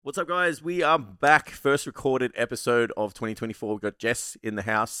What's up, guys? We are back. First recorded episode of 2024. We've got Jess in the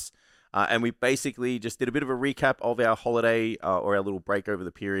house. And we basically just did a bit of a recap of our holiday or our little break over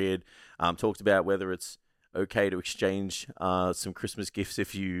the period. Talked about whether it's okay to exchange some Christmas gifts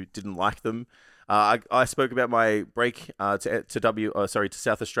if you didn't like them. I spoke about my break to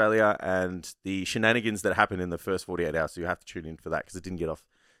South Australia and the shenanigans that happened in the first 48 hours. So you have to tune in for that because it didn't get off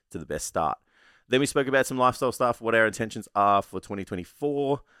to the best start. Then we spoke about some lifestyle stuff, what our intentions are for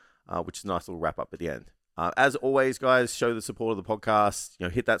 2024, which is a nice little wrap up at the end. As always, guys, show the support of the podcast.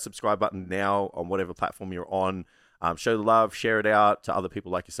 Hit that subscribe button now on whatever platform you're on. Show the love, share it out to other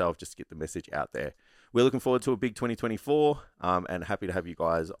people like yourself, just to get the message out there. We're looking forward to a big 2024 and happy to have you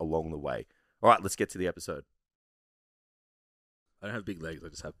guys along the way. All right, let's get to the episode. I don't have big legs. I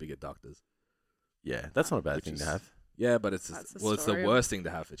just have big adductors. Yeah, that's not a bad thing to have. Yeah, but it's the worst thing to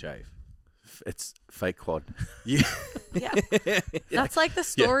have for chafe. It's fake quad. Yeah. Yeah. That's like the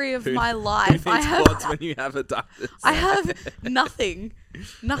story of my Who life. needs quads when you have adductors? I have nothing.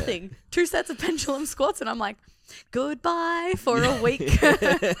 Yeah. 2 sets of pendulum squats and I'm like, goodbye for a week.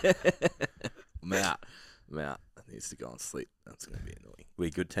 I'm out. I need to go and sleep. That's going to be annoying. We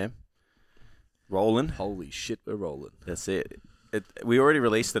good, Tam? Rolling. Holy shit, we're rolling. That's it. We already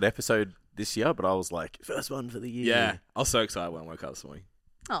released an episode this year, but I was like, first one for the year. Yeah. I was so excited when I woke up this morning.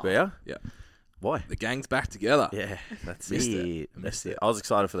 Oh. Yeah? Yeah. Why? The gang's back together. Yeah, that's Missed it. it. I That's missed it. it. I was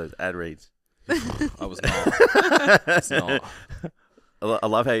excited for those ad reads. I was not. I was not. I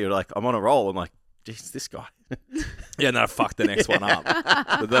love how you're like, I'm on a roll. I'm like, geez, this guy. Yeah, no, fuck the next one up.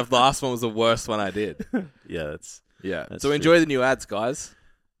 The last one was the worst one I did. Yeah, Yeah. That's So true. enjoy the new ads, guys.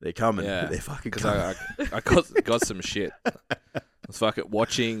 they're coming. Yeah. They're fucking Because coming. I got some shit. I was fucking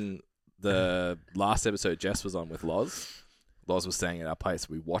watching the last episode Jess was on with Loz. Loz was staying at our place.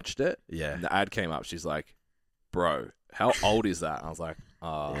 We watched it. Yeah. And the ad came up. She's like, bro, how old is that? And I was like,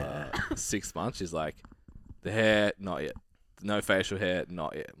 6 months. She's like, the hair, not yet. No facial hair,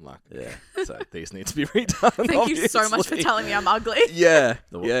 not yet. I'm like, Yeah. So these need to be redone. Thank you so much for obviously. telling me I'm ugly. Yeah.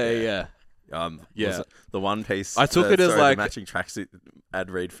 Yeah. Yeah. Yeah. Yeah. The one piece. I took it as the like- matching tracksuit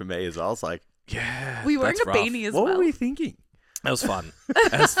ad read for me as well. I was like, Yeah. We were wearing that's a rough. beanie as what well. were we thinking? That was fun.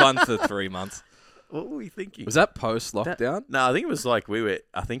 It was fun for 3 months. What were we thinking? Was that post lockdown? No, I think it was like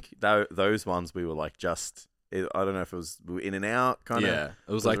I think those ones we were like I don't know if it was we were in and out kind of. Yeah.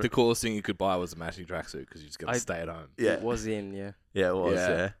 It was like the coolest thing you could buy was a matching tracksuit because you just got to stay at home. Yeah. It was in, yeah. Yeah, it was. Yeah.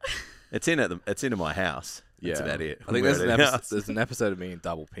 Yeah. It's in my house. That's about it. I think Wear there's it an, in house. there's an episode of me in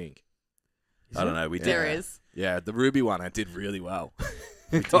double pink. I don't know. We did. There is. Yeah, the Ruby one I did really well.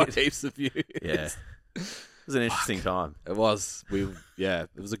 We got heaps of views. Yeah. It was an interesting time. It was. It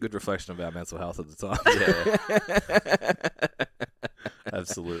was a good reflection of our mental health at the time. Yeah.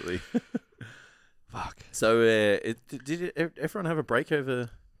 Absolutely. Fuck. So, did everyone have a break over?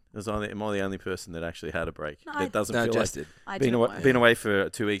 Am I the only person that actually had a break? No, That doesn't No, feel Jess like did. I been didn't away, work. been away for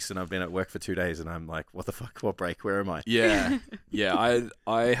 2 weeks and I've been at work for 2 days and I'm like, what the fuck? What break? Where am I? Yeah. Yeah,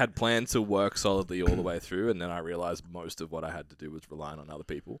 I had planned to work solidly all the way through, and then I realized most of what I had to do was relying on other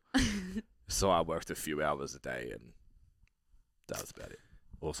people. So I worked a few hours a day, and that was about it.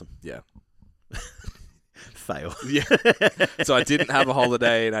 Awesome. Yeah. Fail. Yeah. So I didn't have a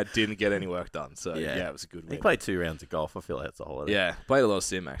holiday, and I didn't get any work done. So Yeah. it was a good He win. played 2 rounds of golf. I feel like that's a holiday. Yeah, played a lot of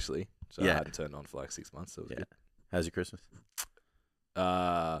sim actually. So Yeah. I hadn't turned on for like 6 months. So it was Yeah. How's your Christmas?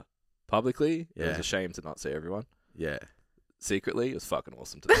 good. Publicly, it was Yeah. a shame to not see everyone. Yeah. Secretly, it was fucking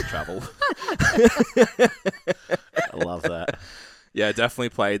awesome to not travel. I love that. Yeah, definitely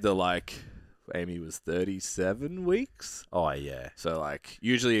played the Amy was 37 weeks. Oh, yeah. So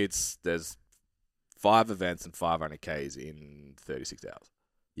usually there's 5 events and 500Ks in 36 hours.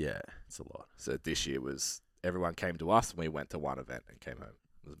 Yeah. It's a lot. So this year everyone came to us and we went to one event and came home.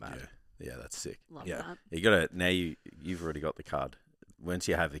 It was mad. Yeah, that's sick. Love Yeah. that. You gotta, now you've already got the card. Once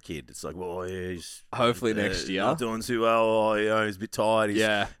you have the kid, it's like, well, yeah, he's Hopefully next year. not doing too well. Oh, he's a bit tired.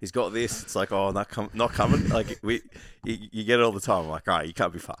 He's got this. It's like, oh, not coming. Like you get it all the time. I'm like, all right, you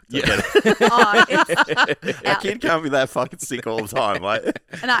can't be fucked. Yeah. Oh, A kid can't be that fucking sick all the time. Like,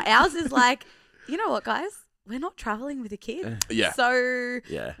 and ours is like, you know what, guys? We're not traveling with a kid. Yeah. So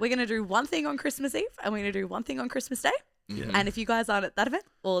yeah, we're going to do one thing on Christmas Eve and we're going to do one thing on Christmas Day. Mhm. And if you guys aren't at that event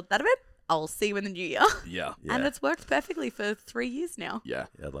or that event, I'll see you in the new year. Yeah. yeah, And it's worked perfectly for 3 years now. Yeah.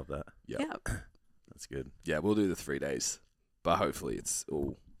 yeah. I love that. Yeah. Yeah. That's good. Yeah, we'll do the 3 days. But hopefully it's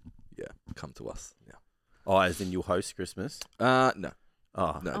all come to us. Yeah. Oh, as in you'll host Christmas? No.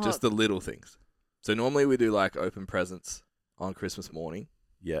 Oh, No, Oh. just the little things. So normally we do open presents on Christmas morning.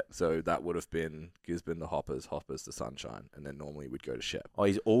 yeah. So that would have been Gisborne to Hoppers, Hoppers to Sunshine, and then normally we'd go to Shep. Oh,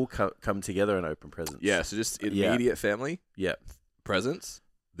 he's all come together and open presents. Yeah, so just Yeah. immediate family Yeah. presents,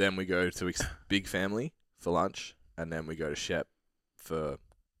 Then we go to Big Family for lunch, and then we go to Shep for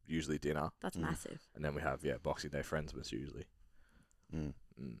usually dinner, That's massive. and then we have Boxing Day Friendsmas usually. Mm.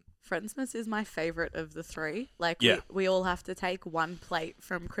 Friendsmas is my favorite of the three. Like, Yeah. we all have to take one plate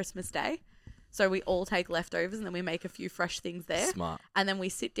from Christmas Day. So we all take leftovers and then we make a few fresh things there. Smart. And then we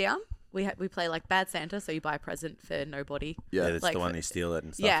sit down. We play like Bad Santa. So you buy a present for nobody. Yeah, that's Like the one for- you steal it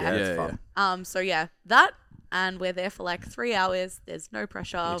and stuff. Yeah. Yeah, it's Yeah, fun. So yeah, that. And we're there for like 3 hours. There's no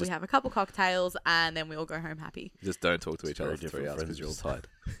pressure. We have a couple cocktails and then we all go home happy. Just don't talk to each other very for 3 hours different because you're all tired.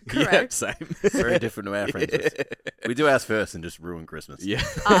 Correct. Same. Very different to our friends. We do ours first and just ruin Christmas. Yeah.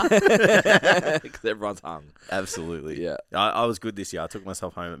 Because everyone's hung. Absolutely. Yeah. I was good this year. I took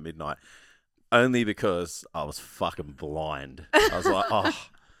myself home at midnight only because I was fucking blind. I was like, oh.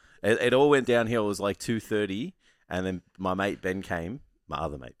 It all went downhill. It was like 2:30, and then my mate Ben came, my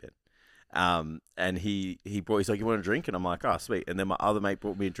other mate Ben. And he's like, you want a drink? And I'm like, oh, sweet. And then my other mate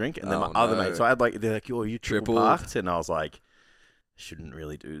brought me a drink, and then my Oh, other no. mate. So I had like, they're like, oh, you triple Tripled. parked? And I was like, shouldn't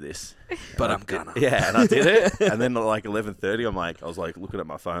really do this. But And I I'm gonna. Yeah, and I did it. And then at like 11:30, I was like looking at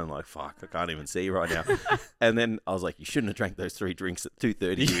my phone, like, fuck, I can't even see right now. And then I was like, you shouldn't have drank those 3 drinks at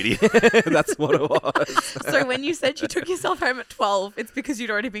 2:30, you idiot. That's what it was. So when you said you took yourself home at 12, it's because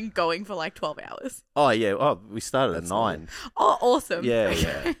you'd already been going for like 12 hours. Oh yeah, we started That's at 9. Oh, awesome.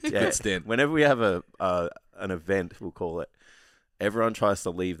 Yeah. Good stint. Whenever we have an event, we'll call it, everyone tries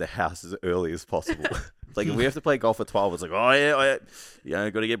to leave the house as early as possible. It's like if we have to play golf at 12, it's like, oh yeah,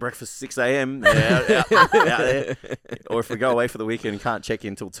 got to get breakfast 6 a.m. Yeah, out there. Or if we go away for the weekend and can't check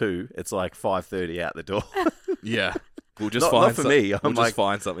in till 2, it's like 5:30 out the door. Yeah. We'll just Not- find not for me. We'll I'm just like-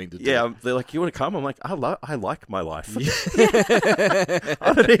 find something to do. Yeah, they're like, you want to come? I'm like, I like my life.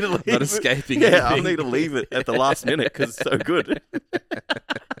 I don't need to leave. Not it. escaping Yeah, I anything. need to leave it at the last minute because it's so good.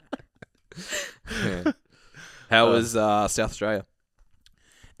 Yeah. How was South Australia?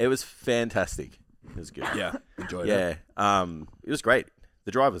 It was fantastic. It was good. Yeah. Enjoyed it. Yeah. It was great.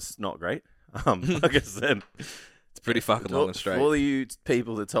 The drive was not great. Like I said, It's pretty fucking long and straight. For all you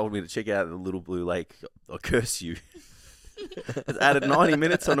people that told me to check out the Little Blue Lake, I'll curse you. It's added 90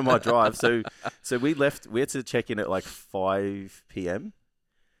 minutes onto my drive. So we left. We had to check in at like 5 p.m.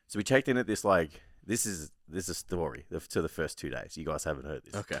 So we checked in at this like this is a story to the first 2 days. You guys haven't heard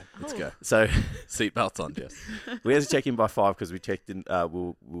this. Okay, let's Oh. go. So Seatbelts on, Jess. we had to check in by 5 because we checked in.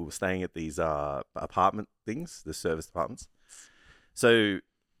 We were staying at these apartment things, the service apartments. So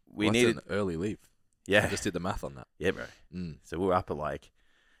we What's needed, an early leave. I yeah, just did the math on that. yeah, bro. Mm. So we were up at like,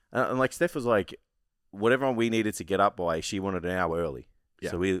 and like Steph was like, whatever we needed to get up by, she wanted an hour early.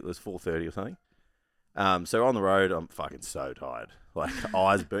 Yeah. So it was 4:30 or something. So on the road, I'm fucking so tired. Like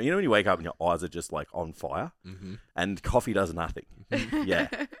eyes burn. You know when you wake up and your eyes are just like on fire, Mm-hmm. and coffee does nothing. Yeah.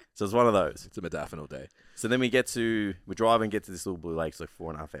 So it's one of those. It's a modafinil day. So then we drive and get to this Little Blue Lake. It's like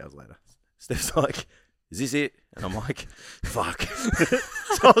 4.5 hours later. Steph's like, "Is this it?" And I'm like, "Fuck."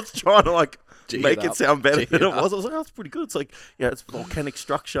 So I was trying to like G make it it up. sound better G than it it was. I was like, "Oh, it's pretty good." It's like, yeah, it's volcanic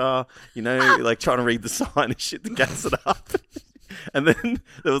structure. You know, like trying to read the sign and shit to gas it up. And then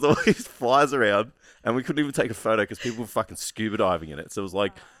there was all these flies around, and we couldn't even take a photo because people were fucking scuba diving in it. So it was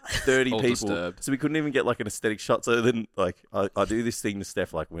like 30 All people. disturbed. So we couldn't even get like an aesthetic shot. So then, like, I do this thing to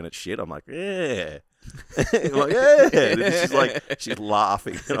Steph, like when it's shit, I'm like, yeah. I'm like, yeah. And she's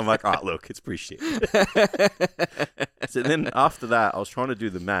laughing. And I'm like, all right, look, it's pretty shit. So then after that, I was trying to do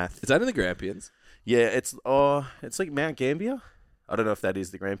the math. Is that in the Grampians? Yeah, it's like Mount Gambier. I don't know if that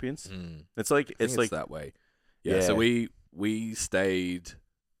is the Grampians. Mm. It's like, It's like, that way. Yeah. So Yeah. we stayed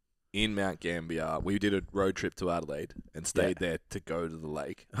in Mount Gambier. We did a road trip to Adelaide and stayed there to go to the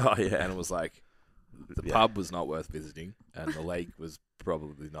lake. oh, yeah. And it was like the Yeah. pub was not worth visiting, and the lake was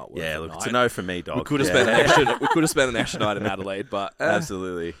probably not worth. Yeah, a look, it's night. a no for me, dog. We could have Yeah. spent an extra. We could have spent an extra night in Adelaide, but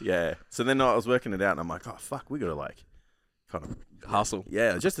Absolutely, yeah. So then I was working it out, and I'm like, oh, fuck, we got to, like, kind of, hustle.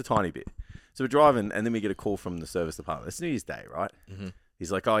 yeah, just a tiny bit. So we're driving, and then we get a call from the service department. It's New Year's Day, right? Mm-hmm.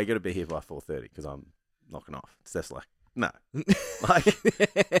 He's like, oh, you got to be here by 4:30 because I'm knocking off. Steph's like, no. Like,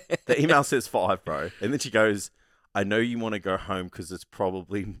 the email says 5, bro. And then she goes, I know you want to go home because it's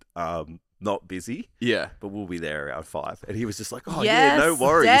probably not busy, Yeah. but we'll be there around 5. And he was just like, oh, Yes, yeah, no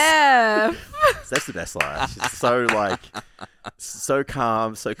worries. Steph. That's the best line. She's so like, so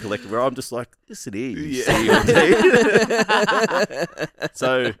calm, so collected. Where I'm just like, listen here, you CMT.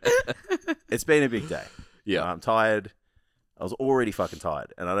 So it's been a big day. Yeah. I'm tired. I was already fucking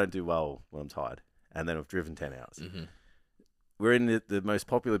tired, and I don't do well when I'm tired. And then I've driven 10 hours. Mm-hmm. We're in the most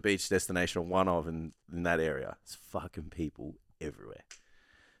popular beach destination, one of in that area. It's fucking people everywhere.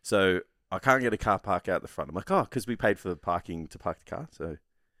 So I can't get a car park out the front. I'm like, oh, because we paid for the parking to park the car. So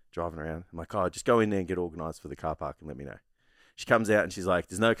driving around, I'm like, oh, just go in there and get organised for the car park and let me know. She comes out and she's like,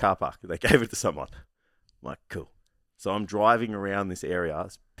 there's no car park. They gave it to someone. I'm like, cool. So I'm driving around this area.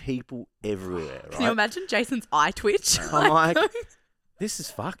 There's people everywhere, right? Can you imagine Jason's eye twitch? I'm like, this is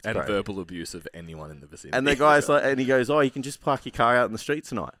fucked, And bro. verbal abuse of anyone in the vicinity. And the guy's like, and he goes, oh, you can just park your car out in the street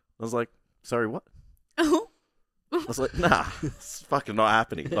tonight. I was like, sorry, what? I was like, nah, it's fucking not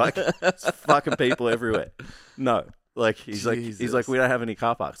happening. Like, it's fucking people everywhere. No. Like, he's like, we don't have any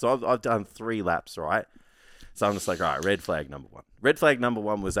car parks. So I've done 3 laps, right? So I'm just like, all right, red flag number 1. Red flag number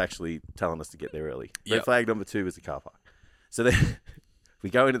 1 was actually telling us to get there early. Red Yep. flag number 2 was the car park. So then we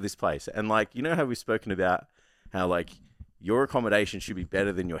go into this place, and like, you know how we've spoken about how like your accommodation should be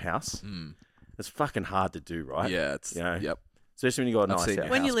better than your house? It's fucking hard to do, right? Yeah, it's You know? yep. Especially when you got a I've nice seen house.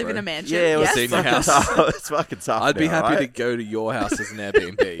 your When you house, live in bro. a mansion. Yeah, yes. seen your house. It's fucking tough. I'd be now, happy to right? go to your house as an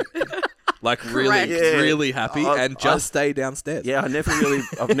Airbnb. Like really, Correct. Yeah. really happy, and just stay downstairs. Yeah, I've never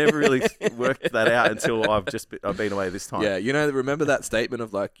really worked that out until I've been away this time. Yeah, you know, remember that statement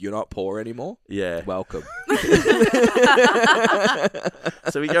of like, you're not poor anymore? Yeah. Welcome.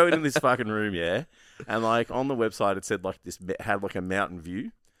 So we go into this fucking room, yeah, and like on the website it said like this had like a mountain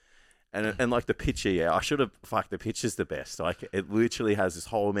view, and like the picture, yeah, I should have the picture's the best. Like it literally has this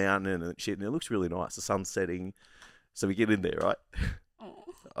whole mountain and shit, and it looks really nice. The sun's setting, so we get in there, right?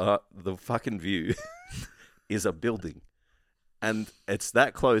 The fucking view is a building, and it's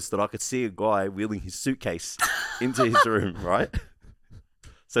that close that I could see a guy wheeling his suitcase into his room, right?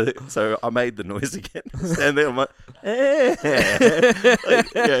 So I made the noise again. Stand there, I'm like, like,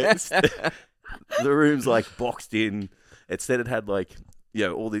 yeah, the room's like boxed in. It said it had like, you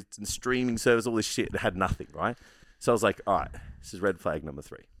know, all this streaming service, all this shit. It had nothing, right? So I was like, all right, this is red flag number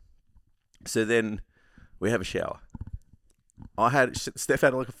 3. So then we have a shower. Steph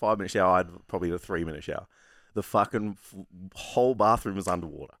had like a 5-minute shower. I had probably a 3-minute shower. The fucking whole bathroom was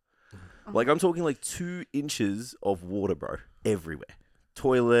underwater. Like I'm talking like 2 inches of water, bro, everywhere.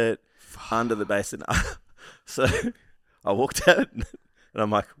 Toilet, under the basin. So I walked out and I'm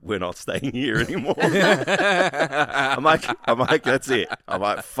like, we're not staying here anymore. I'm like, that's it. I'm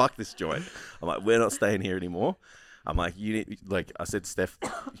like, fuck this joint. I'm like, we're not staying here anymore. I'm like, you need, like I said to Steph,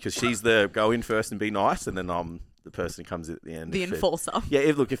 because she's the go in first and be nice, and then I'm the person who comes at the end. The enforcer. Yeah,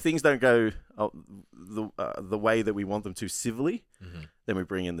 if things don't go the way that we want them to civilly, then we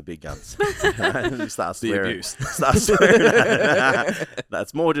bring in the big guns. And we start swearing. abuse. Start swearing.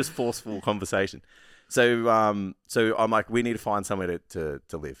 That's more just forceful conversation. So I'm like, we need to find somewhere to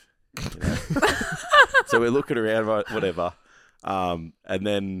live. You know? So we're looking around, whatever. And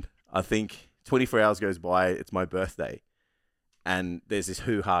then I think 24 hours goes by. It's my birthday. And there's this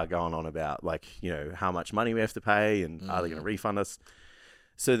hoo-ha going on about, like, you know, how much money we have to pay and are they going to refund us?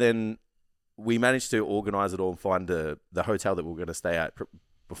 So then we managed to organise it all and find the hotel that we were going to stay at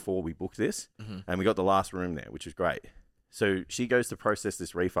before we booked this. And we got the last room there, which was great. So she goes to process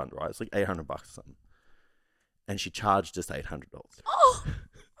this refund, right? It's like $800 or something. And she charged us $800. Oh.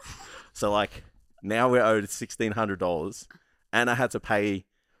 So, like, now we're owed $1,600. And I had to pay,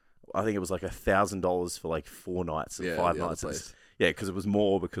 I think it was like $1,000 for like 4 nights and 5 the other nights. place. Yeah, because it was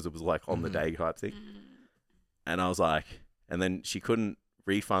more because it was like on the day type thing. And I was like, and then she couldn't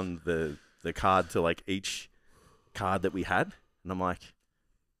refund the card to like each card that we had. And I'm like,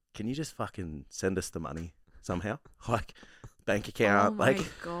 can you just fucking send us the money somehow? Like bank account, Oh my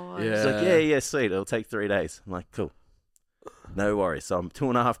like. God. Yeah. She's like, yeah, sweet. It'll take 3 days. I'm like, cool. No worries. So I'm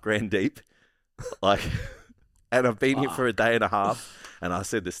 $2.5 deep. Like, and I've been here for a day and a half. And I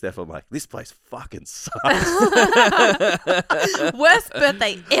said to Steph, I'm like, this place fucking sucks. Worst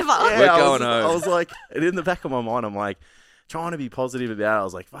birthday ever. We're going home. I was like, and in the back of my mind, I'm like, trying to be positive about it. I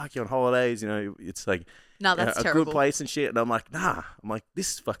was like, fuck, you're on holidays. You know, it's like No, you know, that's a terrible. good place and shit. And I'm like, nah. I'm like,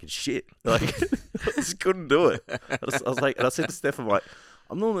 this is fucking shit. Like, I just couldn't do it. I was like, and I said to Steph, I'm like,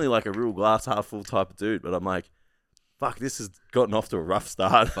 I'm normally like a real glass half full type of dude, but I'm like, fuck, this has gotten off to a rough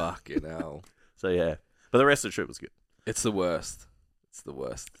start. Fucking hell. So yeah, but the rest of the trip was good. It's the worst. It's the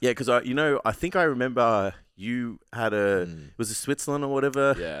worst. Yeah, because I think I remember you had was it Switzerland or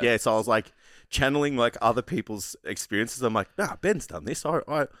whatever? Yeah. Yeah, so I was like channeling like other people's experiences. I'm like, nah, Ben's done this.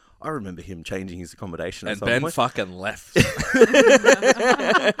 I remember him changing his accommodation. at And some Ben point. fucking left.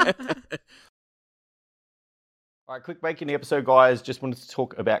 All right, quick break in the episode, guys. Just wanted to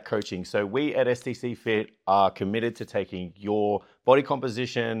talk about coaching. So we at STC Fit are committed to taking your body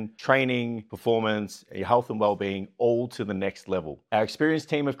composition, training, performance, your health and well-being all to the next level. Our experienced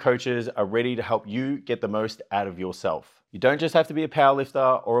team of coaches are ready to help you get the most out of yourself. You don't just have to be a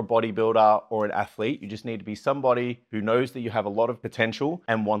powerlifter or a bodybuilder or an athlete. You just need to be somebody who knows that you have a lot of potential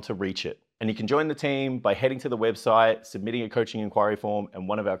and want to reach it. And you can join the team by heading to the website, submitting a coaching inquiry form, and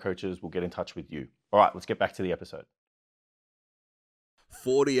one of our coaches will get in touch with you. All right, let's get back to the episode.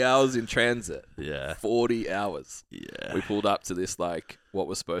 40 hours in transit. Yeah. 40 hours. Yeah. We pulled up to this, like, what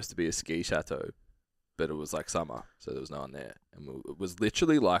was supposed to be a ski chateau, but it was, like, summer, so there was no one there. And it was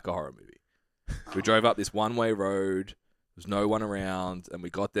literally like a horror movie. We drove up this one-way road. There was no one around, and we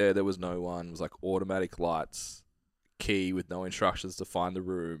got there was no one. It was, like, automatic lights, key with no instructions to find the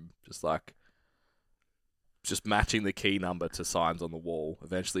room, just matching the key number to signs on the wall.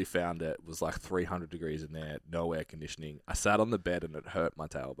 Eventually found it. It was like 300 degrees in there, no air conditioning. I sat on the bed and it hurt my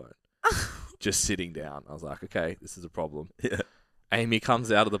tailbone. Just sitting down. I was like, okay, this is a problem. Yeah. Amy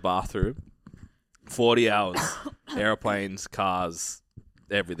comes out of the bathroom. 40 hours. Airplanes, cars,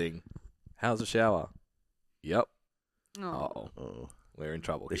 everything. How's the shower? Yep. Oh. Oh. We're in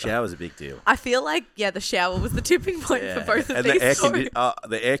trouble. The here. shower's a big deal. I feel like, the shower was the tipping point for both of and these stories.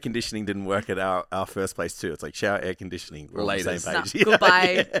 the air conditioning didn't work at our first place too. It's like shower, air conditioning. We're on the Laters. same page. No,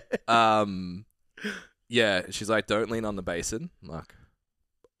 goodbye. Yeah, she's like, don't lean on the basin. I'm like,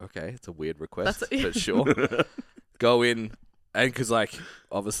 okay, it's a weird request, That's- but sure. Go in, and because, like,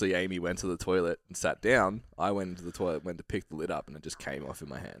 obviously Amy went to the toilet and sat down, I went into the toilet, went to pick the lid up, and it just came off in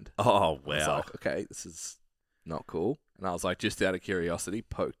my hand. Oh, I was wow. like, okay, this is not cool. And I was like, just out of curiosity,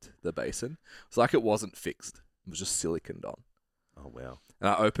 poked the basin. It's like it wasn't fixed. It was just siliconed on. Oh, wow. And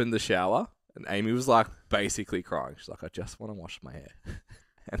I opened the shower, and Amy was like basically crying. She's like, I just want to wash my hair.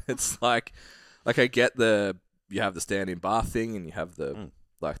 And it's like I get you have the stand-in bath thing, and you have the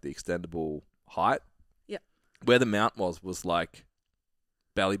like the extendable height. Yeah. Where the mount was like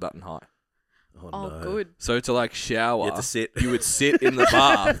belly button high. Oh, no. good. So to like shower, You have to sit. you would sit in the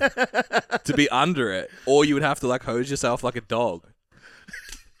bath to be under it, or you would have to like hose yourself like a dog.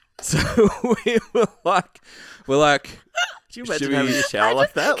 So we're like, Could you imagine Should having we- a shower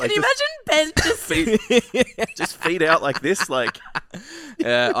like that? Can Like you imagine Ben just just feet out like this? Like,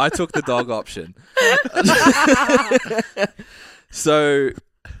 yeah, I took the dog option. So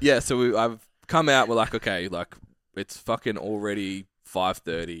I've come out. We're like, okay, like it's fucking already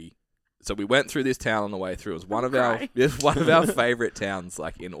 5:30. So we went through this town on the way through. It was one of our favorite towns,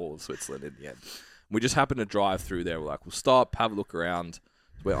 like in all of Switzerland. In the end, we just happened to drive through there. We're like, we'll stop, have a look around.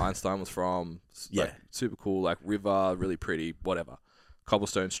 Where Einstein was from, like, Yeah. super cool, like river, really pretty, whatever,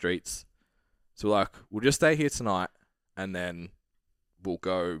 cobblestone streets. So we're like, we'll just stay here tonight, and then we'll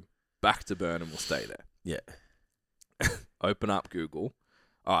go back to Bern and we'll stay there. yeah. Open up Google.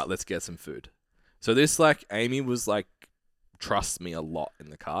 All right, let's get some food. So this, like, Amy was like, trusts me a lot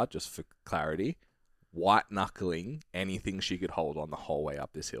in the car, just for clarity, white knuckling anything she could hold on the whole way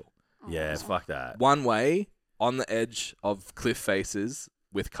up this hill. Yeah, fuck that. One way on the edge of cliff faces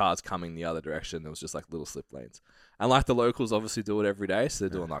with cars coming the other direction. There was just like little slip lanes. And like the locals obviously do it every day, so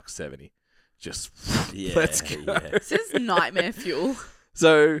they're doing like 70. Just Yeah, let's go. yeah. This is nightmare fuel.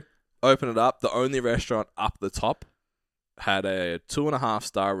 So open it up. The only restaurant up the top had a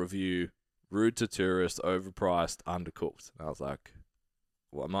 2.5-star review, rude to tourists, overpriced, undercooked. And I was like,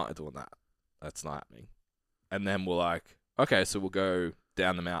 well, I'm not doing that. That's not happening. And then we're like, okay, so we'll go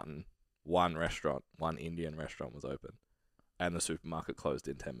down the mountain. One Indian restaurant was open. And the supermarket closed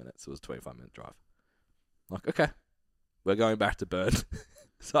in 10 minutes. It was a 25-minute drive. Like, okay, we're going back to Bern.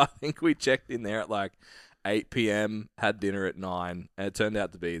 So I think we checked in there at like 8 p.m., had dinner at 9, and it turned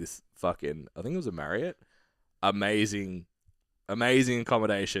out to be this fucking, I think it was a Marriott. Amazing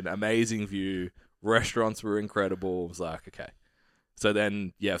accommodation, amazing view. Restaurants were incredible. It was like, okay. So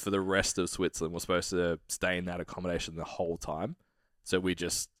then, yeah, for the rest of Switzerland, we're supposed to stay in that accommodation the whole time. So we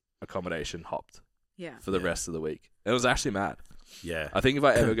just accommodation hopped Yeah. for the rest of the week. It was actually mad. Yeah. I think if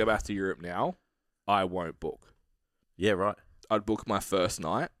I ever go back to Europe now, I won't book. Yeah, right. I'd book my first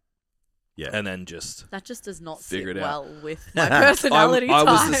night. Yeah. And then just That just does not Figure sit it out. well with my personality I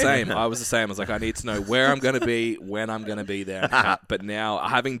was the type. same. I was the same. I was like, I need to know where I'm going to be, when I'm going to be there. But now,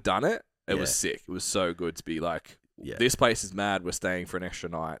 having done it, it was sick. It was so good to be like, Yeah. this place is mad. We're staying for an extra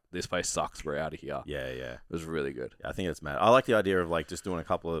night. This place sucks. We're out of here. Yeah. It was really good. I think it's mad. I like the idea of like just doing a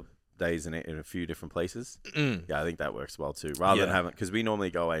couple of days in a few different places. Yeah, I think that works well too. Rather than Yeah. having, because we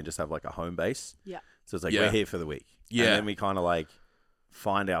normally go away and just have like a home base. Yeah. So it's like Yeah. we're here for the week. Yeah. And then we kind of like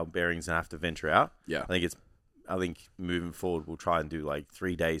find our bearings and have to venture out. Yeah. I think moving forward we'll try and do like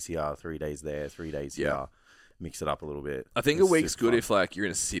 3 days here, 3 days there, 3 days Yeah. here. Mix it up a little bit. I think It's a week's super good fun. if like you're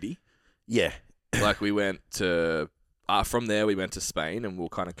in a city. Yeah. Like we went to, from there we went to Spain and we were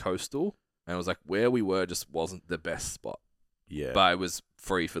kind of coastal. And it was like where we were just wasn't the best spot. Yeah. But it was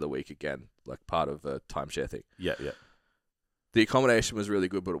free for the week again, like part of a timeshare thing. Yeah. The accommodation was really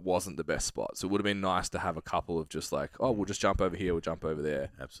good, but it wasn't the best spot. So it would have been nice to have a couple of just like, oh, we'll just jump over here, we'll jump over there.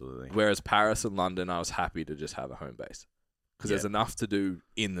 Absolutely. Whereas Paris and London, I was happy to just have a home base because there's Yeah. enough to do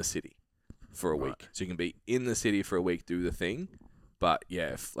in the city for a Right. week. So you can be in the city for a week, do the thing, But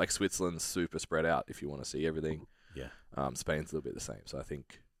yeah, like Switzerland's super spread out if you want to see everything. Yeah. Spain's a little bit the same. So I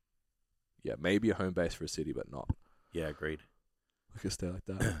think, yeah, maybe a home base for a city, but not Yeah, agreed. like a stay like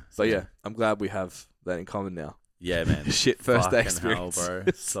that. But yeah, I'm glad we have that in common now. Yeah, man. Shit first day Fucking hell, experience.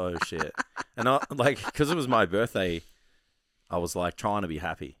 bro. So shit. And I like, because it was my birthday, I was like trying to be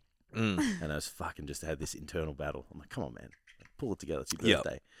happy. Mm. And I was fucking just had this internal battle. I'm like, come on, man. Pull it together. It's your Yep.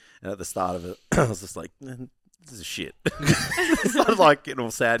 birthday. And at the start of it, I was just like, man, this is shit. I started like getting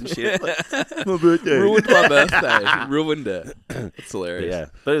all sad and shit. Like, my birthday. Ruined my birthday. Ruined it. It's But hilarious. yeah,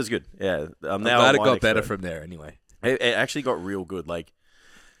 but it was good. Yeah. I'm now glad a it wine got better expert. from there anyway. It actually got real good. Like,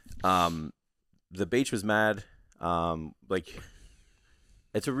 the beach was mad. Like,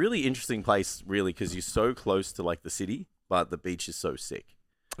 it's a really interesting place, really, because you're so close to like the city, but the beach is so sick.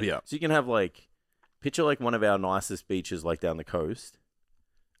 Yeah. So you can have like, picture like one of our nicest beaches, like down the coast,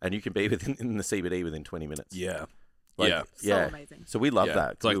 and you can be within in the CBD within 20 minutes. Yeah. Like, yeah. So yeah. amazing. So we love Yeah.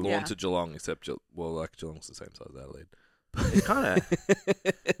 that. It's like We- Lawn Yeah. to Geelong, except like Geelong's the same size as Adelaide. It kind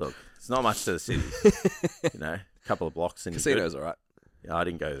of look. It's not much to the city. You know, a couple of blocks and you're good. Casino's all right. Yeah, I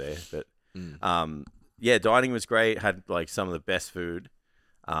didn't go there, but Mm. yeah, dining was great. Had like some of the best food,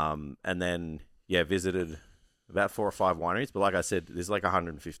 and then yeah, visited about 4 or 5 wineries. But like I said, there's like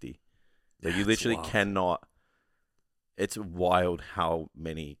 150. So Yeah, you it's literally wild. cannot. It's wild how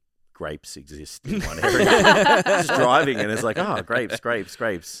many grapes exist in one area. Just driving and it's like, oh,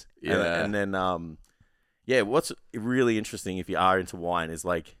 grapes. Yeah. And then yeah, what's really interesting if you are into wine is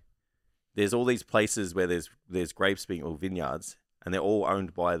like there's all these places where there's grapes being or vineyards, and they're all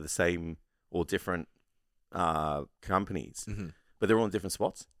owned by the same or different companies, Mm-hmm. but they're all in different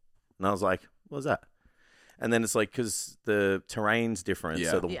spots. And I was like, what was that? And then it's like, because the terrain's different,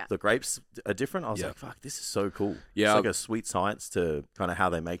 Yeah. so Yeah. the grapes are different. I was Yeah. like, fuck, this is so cool. Yeah. It's like a sweet science to kind of how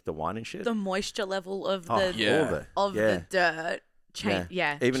they make the wine and shit. The moisture level of Oh, the yeah. all of it. of Yeah. the dirt change.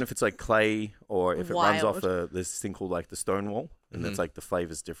 Yeah. Even if it's like clay or if it runs off Wild. this thing called like the stone wall, and Mhm. it's like the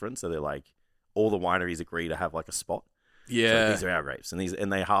flavor's different. So they're like, all the wineries agree to have like a spot. So like, Yeah. these are our grapes,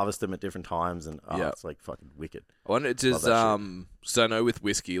 and they harvest them at different times, and Yeah. it's like fucking wicked. I wonder, does that shit. so I know with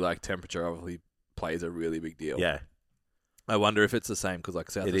whiskey, like temperature obviously plays a really big deal. Yeah, I wonder if it's the same because like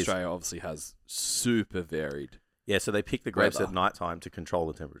South It is. Australia obviously has super varied. yeah. So they pick the grapes Weather. at night time to control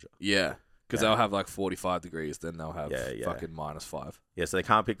the temperature. Yeah. Because Yeah. they'll have like 45 degrees, then they'll have Yeah. fucking -5. Yeah, so they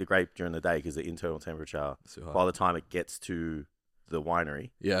can't pick the grape during the day because the internal temperature, It's too high. by the time it gets to the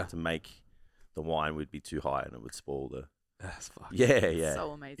winery, Yeah. to make the wine would be too high and it would spoil the. That's fucking. Yeah.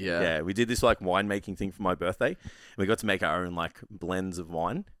 So amazing. Yeah. Yeah, we did this like winemaking thing for my birthday. And we got to make our own like blends of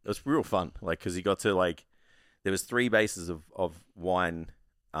wine. It was real fun. Like, because you got to like, there was 3 bases of wine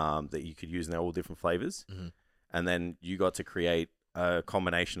that you could use, and they're all different flavors. Mhm. And then you got to create a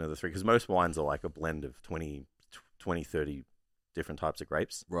combination of the 3, because most wines are like a blend of 20, 30 different types of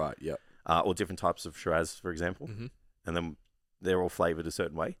grapes, Right. Yep. or different types of Shiraz, for example. Mm-hmm. And then they're all flavored a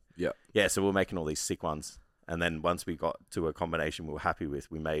certain way. Yep. Yeah, so we were making all these sick ones. And then once we got to a combination we were happy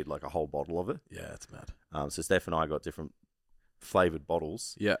with, we made like a whole bottle of it. Yeah, that's mad. So Steph and I got different flavored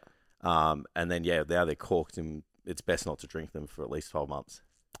bottles. Yeah. And then, yeah, now they're corked, and it's best not to drink them for at least 12 months.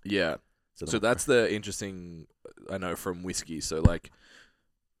 Yeah. So So that's the interesting, I know, from whiskey. So, like,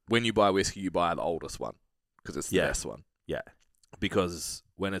 when you buy whiskey, you buy the oldest one because it's the Yeah. best one. Yeah. Because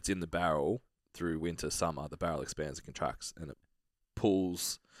when it's in the barrel through winter, summer, the barrel expands and contracts, and it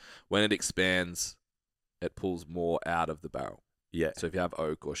pulls, when it expands, it pulls more out of the barrel. yeah. So if you have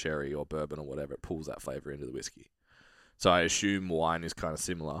oak or sherry or bourbon or whatever, it pulls that flavor into the whiskey. So I assume wine is kind of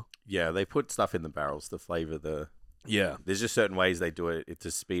similar. Yeah, they put stuff in the barrels to flavor the. Yeah. There's just certain ways they do it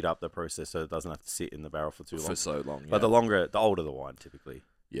to speed up the process so it doesn't have to sit in the barrel for too long. For so long. But the older the wine, typically.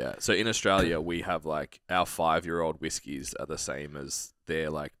 Yeah. So in Australia, we have like our 5-year-old whiskies are the same as their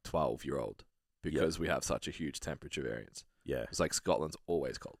like 12-year-old because we have such a huge temperature variance. Yeah. It's like Scotland's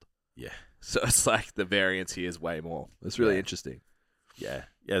always cold. Yeah. So it's like the variance here is way more. It's really Yeah. interesting. Yeah.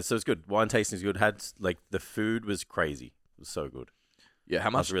 Yeah, so it's good. Wine tasting is good. Had, like, the food was crazy. It was so good. Yeah. How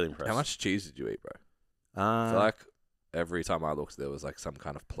I was much? really impressed. How much cheese did you eat, bro? I Uh, feel like every time I looked, there was like some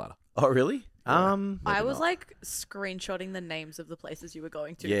kind of platter. oh, really? Yeah. I Maybe was not. like screenshotting the names of the places you were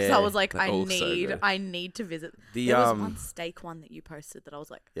going to because Yeah, I was like, they're all so good. I need to visit. The, There was one steak one that you posted that I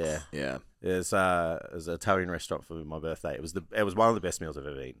was like, yeah. Yeah. There's an Italian restaurant for my birthday. It was one of the best meals I've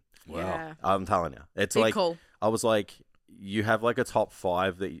ever eaten. Wow. yeah, I'm telling you, it's big like call. I was like, you have like a top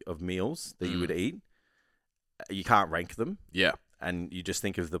 5 of meals that you would eat. You can't rank them, Yeah. and you just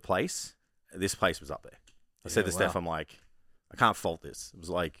think of the place. This place was up there. I said Yeah, to Steph, wow. I'm like, I can't fault this. It was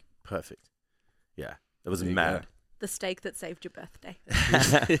like perfect. Yeah, it was There you mad. The steak that saved your birthday. My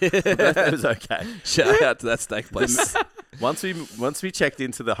birthday was okay. Shout out to that steak place. once we checked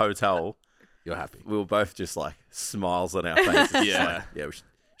into the hotel, You're happy. we were both just like smiles on our faces. Just Yeah. like, yeah. We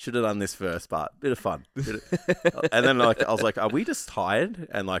should have done this first, but bit of fun. And then like I was like, are we just tired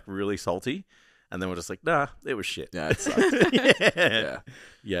and like really salty? And then we're just like, nah, it was shit. Yeah, it sucked. Yeah.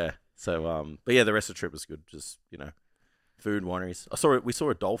 Yeah. So but yeah, the rest of the trip was good. Just, food, wineries. We saw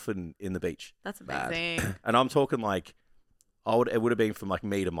a dolphin in the beach. That's Bad. amazing. And I'm talking like it would have been from like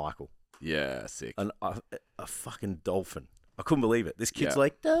me to Michael. Yeah, sick. A fucking dolphin. I couldn't believe it. This kid's Yeah.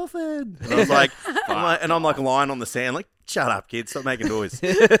 like, dolphin. And I was like, I'm like lying on the sand, like, shut up, kid, stop making noise.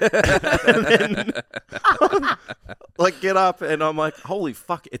 And then, like, get up, and I'm like, holy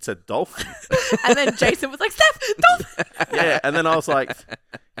fuck, it's a dolphin. And then Jason was like, Steph, dolphin. Yeah, and then I was like,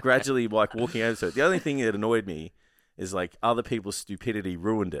 gradually, like, walking over to it. The only thing that annoyed me is, like, other people's stupidity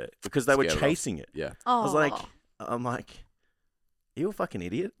ruined it because they were Scared it off. chasing it. Yeah. I was like, Aw. I'm like, you a fucking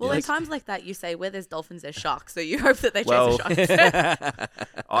idiot. Well, Like, in times like that, you say, where there's dolphins, there's sharks. So you hope that they chase Well- a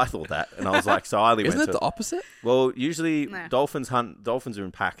shark. I thought that, and I was like, so I only Isn't went it to the opposite? Well, usually No. dolphins are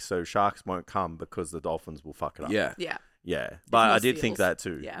in packs, so sharks won't come because the dolphins will fuck it up. Yeah. Yeah. Yeah. But I more did think seals. that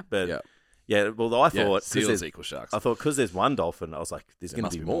too. Yeah. But Yeah. yeah, well, I Yeah, thought, 'cause seals there's- equal sharks. I thought because there's one dolphin, I was like, there's There going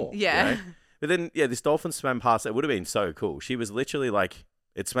must to be be more. more. Yeah. you know? But then, yeah, this dolphin swam past. It would have been so cool. She was literally like,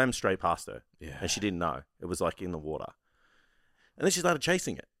 it swam straight past her, Yeah. and she didn't know. It was like in the water. And then she started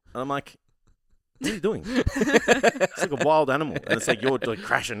chasing it. And I'm like, what are you doing? It's like a wild animal. And it's like you're like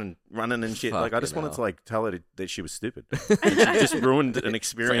crashing and running and shit. Like I just Fucking wanted to hell. like tell her that she was stupid. And she just ruined an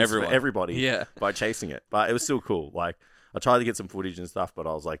experience for everyone. everybody Yeah. by chasing it. But it was still cool. Like I tried to get some footage and stuff, but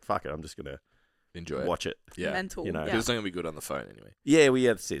I was like, fuck it, I'm just gonna Enjoy it. watch it. Yeah. Mental. You know. Yeah. It's not going to be good on the phone anyway. Yeah, we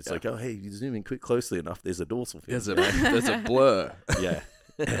had to see. It's Yeah. like, oh hey, you zoom in quick closely enough, there's a dorsal fin. There's a blur. Yeah.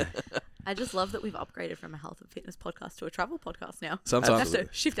 I just love that we've upgraded from a health and fitness podcast to a travel podcast now. We Sometimes. have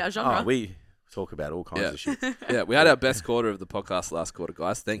to shift our genre. Oh, we talk about all kinds Yeah. of shit. Yeah, we had our best quarter of the podcast last quarter,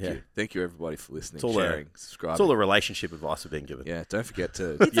 guys. Thank Yeah. you. Thank you, everybody, for listening, It's all the- sharing, subscribing. It's all the relationship advice we've been given. Yeah, don't forget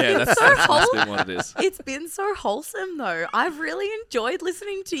to. It's yeah, been that's, so that's whole- been what it is. It's been so wholesome, though. I've really enjoyed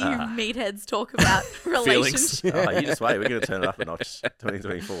listening to you Ah. meatheads talk about relationships. Oh, you just wait. We're going to turn it up a notch.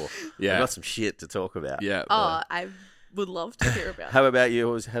 2024. Yeah. We've got some shit to talk about. Yeah. Oh, I would love to hear about it. How about you?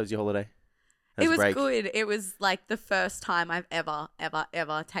 How was your holiday? How's It the was break? good. It was like the first time I've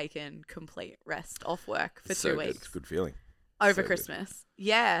ever taken complete rest off work for It's so 2 good. weeks It's a good feeling. over so good. Christmas.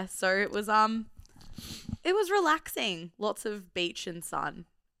 Yeah, so it was relaxing. Lots of beach and sun.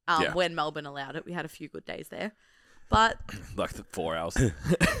 Yeah. When Melbourne allowed it, we had a few good days there. But Like the 4 hours.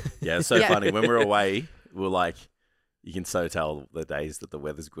 Yeah, it's so Yeah. funny. When we're away, we're like, you can so tell the days that the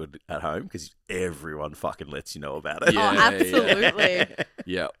weather's good at home because everyone fucking lets you know about it. Yeah, oh, absolutely.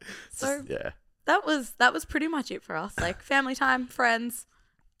 yeah. So Yeah. that was pretty much it for us. Like family time, friends,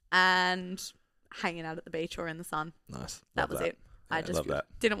 and hanging out at the beach or in the sun. Nice. That Love was that. it. I Yeah, just love that.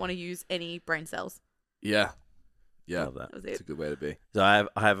 didn't want to use any brain cells. Yeah. Yeah. Love that. That was It's it. a good way to be. So I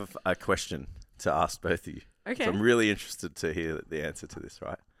have a question to ask both of you. Okay. So I'm really interested to hear the answer to this,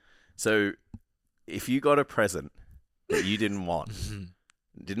 right? So if you got a present that you didn't want,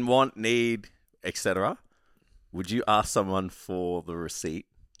 need, etc., would you ask someone for the receipt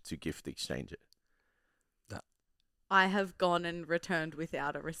to gift exchange it? I have gone and returned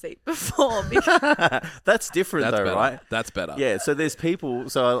without a receipt before because That's different That's though, better. right? That's better. Yeah, so there's people.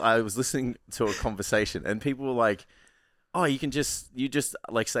 So I was listening to a conversation, and people were like, "Oh, you just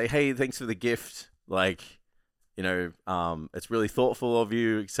like say, hey, thanks for the gift. Like, it's really thoughtful of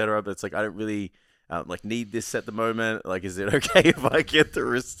you, etc. But it's like I don't really like need this at the moment. Like, is it okay if I get the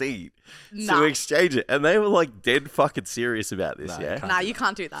receipt to Nah. exchange it?" And they were like dead fucking serious about this. Nah, Yeah, can't nah, do you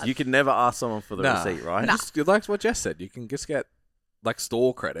can't do that. you can never ask someone for the Nah. receipt, right? Nah. Just like what Jess said, you can just get like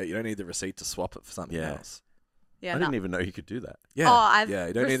store credit. You don't need the receipt to swap it for something Yeah. else. yeah, I no. didn't even know you could do that. Yeah. Oh, I've yeah,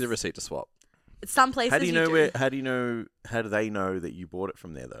 you don't need the rec- receipt to swap. Some places How do you know do. where? How do you know? How do they know that you bought it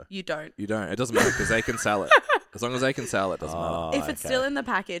from there though? You don't. You don't. It doesn't matter because they can sell it. As long as they can sell it, doesn't matter. Oh, If it's okay. still in the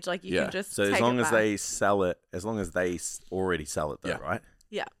package, like you Yeah. can just So take as long it as back. they sell it, as long as they already sell it, though, Yeah. right?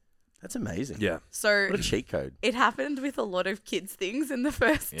 Yeah. That's amazing. Yeah. So What a cheat code. it happened with a lot of kids things in the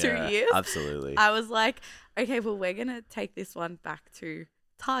first 2 Yeah, years. absolutely. I was like, okay, well, we're going to take this one back to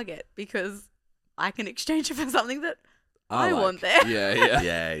Target because I can exchange it for something that I like- want there. Yeah, yeah.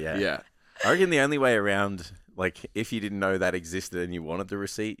 yeah, yeah. Yeah. I reckon the only way around, like, if you didn't know that existed and you wanted the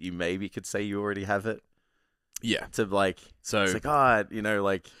receipt, you maybe could say you already have it. Yeah. To like, So, it's like,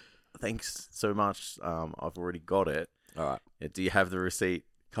 like, thanks so much. I've already got it. all right. Yeah, do you have the receipt?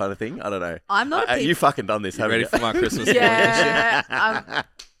 Kind of thing. I don't know. I'm not a You fucking done this, You haven't ready you? for my Christmas morning? Yeah.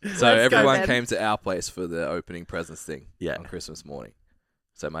 So Let's go everyone then. came to our place for the opening presents thing Yeah. on Christmas morning.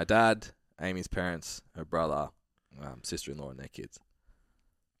 So my dad, Amy's parents, her brother, sister-in-law and their kids.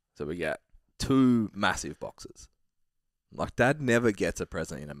 So we get 2 massive boxes. Like, Dad never gets a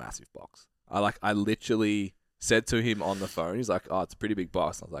present in a massive box. I literally said to him on the phone, he's like, "Oh, it's a pretty big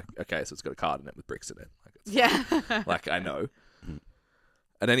box." And I was like, "Okay, so it's got a card in it with bricks in it." Like, it's Yeah. like, I know.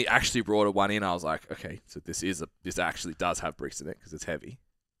 And then he actually brought one in. I was like, "Okay, so this actually does have bricks in it because it's heavy."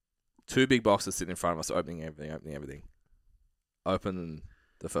 2 big boxes sitting in front of us, opening everything. Open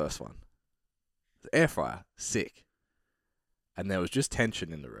the first one. The air fryer, sick. And there was just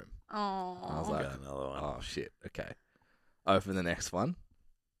tension in the room. Oh. I was like, Got another one. "Oh shit, okay." Open the next one,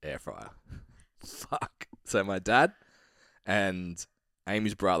 air fryer. Fuck. So my dad and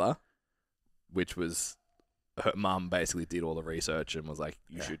Amy's brother, which was her mum, basically did all the research and was like,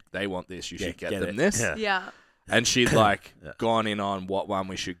 they want this, you should get them it. this. Yeah. Yeah. And she'd like Yeah. gone in on what one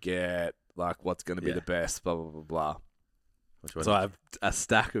we should get, like what's going to be Yeah. the best, blah, blah, blah, blah. Which one? So I have a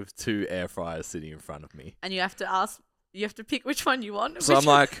stack of 2 air fryers sitting in front of me. And you have to pick which one you want. So which I'm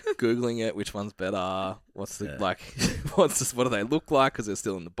like Googling it, which one's better? What's the, Yeah. like, what do they look like? Because they're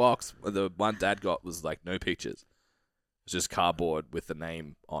still in the box. The one Dad got was like no pictures. It's just cardboard with the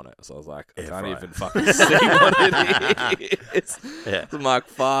name on it. So I was like, I Air can't fryer. even fucking see what it is. Yeah. So I'm like,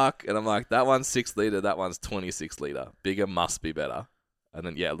 fuck. And I'm like, that one's 6 liter, that one's 26 liter. Bigger must be better. And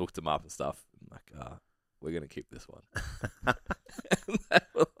then, I looked them up and stuff. I'm like, we're going to keep this one. And they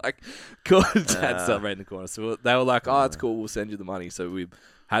were like, cool. Dad celebrating in the corner. So they were like, oh, it's cool. We'll send you the money. So we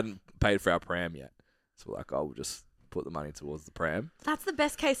hadn't paid for our pram yet. So we're like, oh, we'll just put the money towards the pram. That's the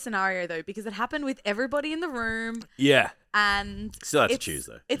best case scenario though, because it happened with everybody in the room, Yeah. and Still had to it's- choose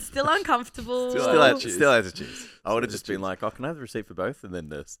though. It's still uncomfortable. Still had to choose. Still had to choose. I would have just been like, "Oh, can I have the receipt for both?" And then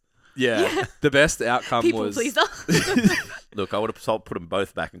this. Yeah. The best outcome People was... pleaser. Look, I would have put them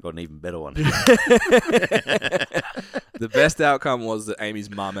both back and got an even better one. The best outcome was that Amy's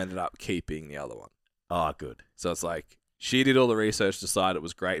mum ended up keeping the other one. Oh, good. So it's like, she did all the research, decided it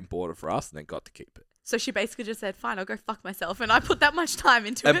was great and bought it for us, and then got to keep it. So she basically just said, "Fine, I'll go fuck myself," and I put that much time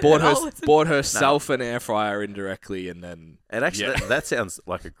into And it. bought, and I'll listen. bought herself an air fryer indirectly, and then... And actually, Yeah. that sounds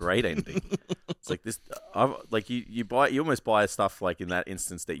like a great ending. It's like this. Like you almost buy stuff like in that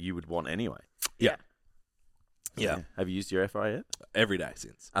instance that you would want anyway. Yeah. Have you used your air fryer yet? Every day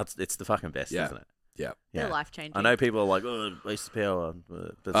since. It's the fucking best, Yeah. isn't it? Yeah. They're life changing. I know people are like, "Oh, waste of power,"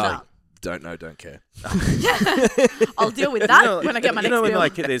 but it's Oh, like, don't know, don't care. I'll deal with that when I get my next when bill.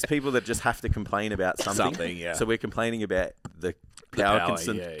 like there's people that just have to complain about something. Something, yeah. So we're complaining about the power,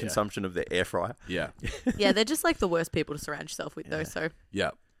 power, yeah. consumption of the air fryer. Yeah. Yeah, they're just like the worst people to surround yourself with, though. So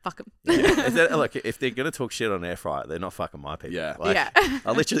Yeah. fuck them. Is that, like, if they're gonna talk shit on air fryer, they're not fucking my people. Yeah. Like, Yeah.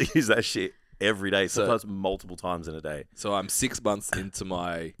 I literally use that shit every day, So- sometimes multiple times in a day. So I'm 6 months into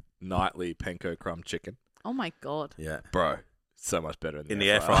my nightly panko crumb chicken. Oh my god. Yeah. Bro, so much better In the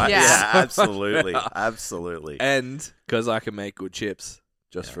air fryer. Yeah. Yeah, absolutely. Absolutely. And because I can make good chips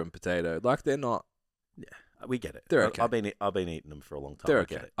just from potato. Like, they're not... We get it. They're I- okay. I've been eating them for a long time. They're I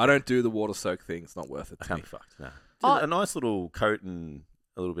okay. get it. I don't do the water soak thing. It's not worth it I to can't me. be fucked. No. Oh. A nice little coat and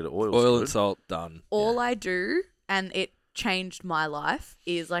a little bit of oil. Oil and salt, done. All I do, and it changed my life,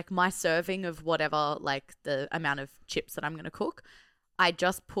 is like my serving of whatever, like the amount of chips that I'm going to cook. I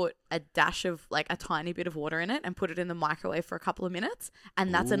just put a dash of like a tiny bit of water in it and put it in the microwave for a couple of minutes.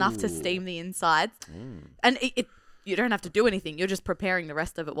 And that's enough to steam the insides. And it you don't have to do anything. You're just preparing the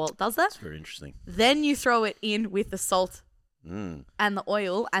rest of it while it does that. It's very interesting. Then you throw it in with the salt Mm. and the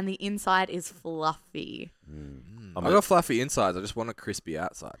oil, and the inside is fluffy. I got fluffy insides. I just want a crispy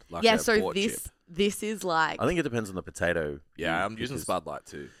outside. Like Yeah, a so board chip. this is like, I think it depends on the potato. Yeah, I'm using because- Spud Light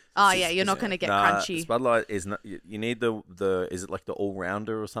too. oh yeah, you're not going to get crunchy. Spud Light is not. You need the. Is it like the all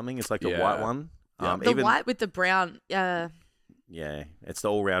rounder or something? It's like the Yeah. white one. Yeah. The white with the brown. Yeah, it's the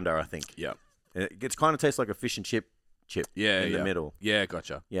all rounder. I think. Yeah. It kind of tastes like a fish and chip Yeah, in yeah. the middle. Yeah,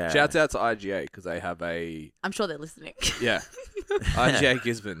 gotcha. Yeah. Shouts out to IGA because they have a I'm sure they're listening. yeah. IGA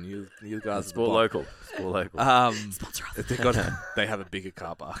Gisborne, you guys are the Sport bomb. local. Sport local. Sponsor us. They have a bigger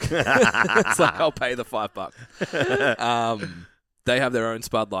car park. It's like I'll pay the $5. They have their own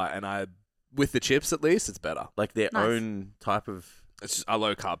Spud Light, and with the chips at least, it's better. Like their Nice. own type of. It's just a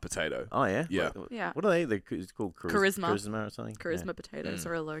low carb potato. Oh yeah. Yeah. Yeah. What are they? It's called Charisma. Charisma or something. Charisma potatoes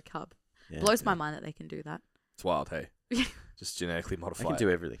are a low carb. Yeah. Blows my Yeah. mind that they can do that. It's wild, hey. Just genetically They modify can it. do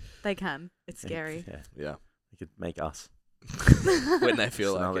everything. They can. It's scary. Yeah. Yeah. They could make us. When they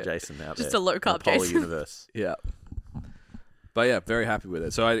feel Just like another it. Jason out Just there. a low in the carb polar Jason. universe. Yeah. But yeah, very happy with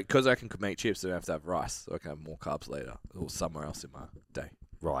it. So because I can make chips, I don't have to have rice, so I can have more carbs later or somewhere else in my day.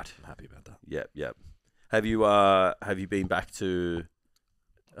 Right. I'm happy about that. Yep. Have you been back to?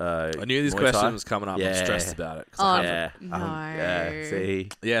 I knew this Muay question Thai? was coming up. I'm Yeah. stressed about it. 'cause Oh, I haven't. Yeah. no. Yeah. See.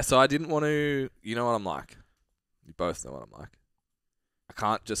 Yeah, so I didn't want to. You know what I'm like. You both know what I'm like. I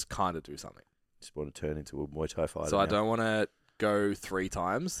can't just kind of do something. Just want to turn into a Muay Thai fighter. So I now. don't want to go 3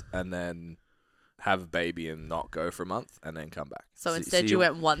 times and then have a baby and not go for a month and then come back. So So instead, you- you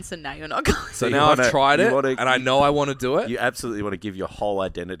went once and now you're not going. So you now wanna- I've tried you it wanna- and I know I want to do it. You absolutely want to give your whole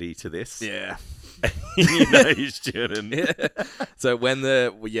identity to this. Yeah. You know you shouldn't. Yeah. So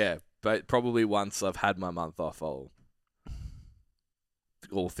but probably once I've had my month off, I'll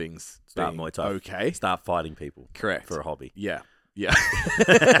all things Start being Muay Thai. okay. Start fighting people Correct. for a hobby. Yeah. Yeah.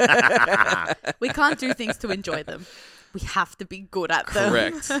 We can't do things to enjoy them. We have to be good at them.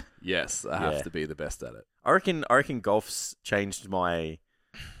 Correct. Yes, I have Yeah. to be the best at it. I reckon golf's changed my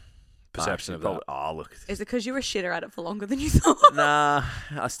Perception of that. Oh, look. Is it because you were shitter at it for longer than you thought? Nah,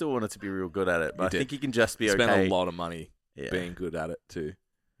 I still wanted to be real good at it, but You I did. think you can just be Spend okay. a lot of money Yeah. being good at it too.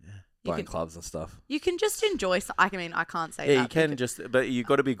 Yeah. You Buying can- clubs and stuff. You can just enjoy. I mean, I can't say Yeah, that. you can because- just, but you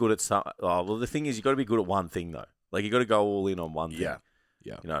got to be good at some. Oh, well, the thing is, you got to be good at one thing though. Like you got to go all in on one thing. Yeah.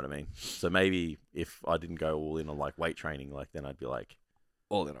 Yeah. You know what I mean? So maybe if I didn't go all in on like weight training, like then I'd be like,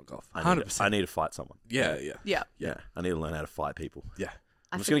 All in on golf. I 100%. need to fight someone. Yeah, yeah. Yeah. Yeah, I need to learn how to fight people. Yeah.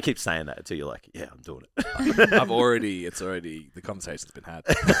 I I'm just feel- gonna keep saying that until you're like, yeah, I'm doing it. It's already, the conversation's been had.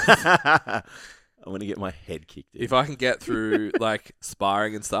 I'm gonna get my head kicked in. If I can get through like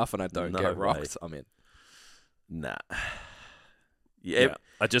sparring and stuff and I don't No get way. rocked, I'm in. Nah. Yeah.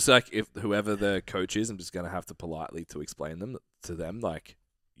 I just like, if whoever the coach is, I'm just going to have to politely to explain them to them, like,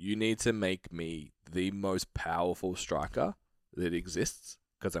 you need to make me the most powerful striker that exists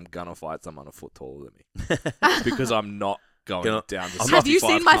because I'm going to fight someone a foot taller than me. Because I'm not going Gonna- down to I'm 65. Have you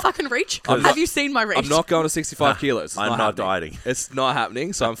seen my fucking reach? I'm Have not- you seen my reach? I'm not going to 65 kilos. It's I'm not happening. dieting. It's not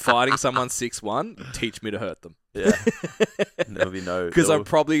happening. So I'm fighting someone 6'1". Teach me to hurt them. Yeah. There'll be no. Because there'll- I'm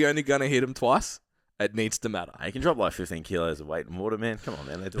probably only going to hit them twice. It needs to matter. You can drop like 15 kilos of weight in water, man. Come on,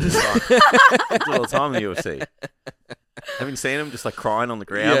 man. They do it all the time. They do it all the time in the UFC. Haven't you seen them just like crying on the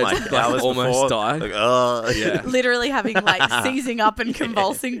ground, Yeah, like just, like, hours almost before? died. Like, oh, Yeah. Literally having like seizing up and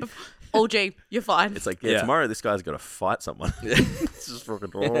convulsing. Oh, gee, you're fine. It's like, Yeah. tomorrow this guy's got to fight someone. It's just fucking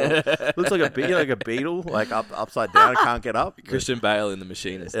raw. Looks like a beetle, like upside down, can't get up. Christian Bale in The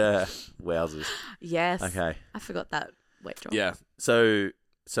Machinist. Yeah, wowzers. Yes. Okay, I forgot that weight drop. Yeah. so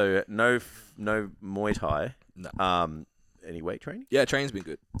no Muay Thai. No. Any weight training? Yeah, training's been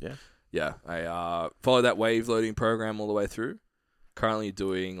good. Yeah. Yeah. I followed that wave loading program all the way through. Currently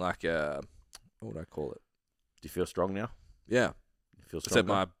doing like a, what would I call it? Do you feel strong now? Yeah. You feel Except strong?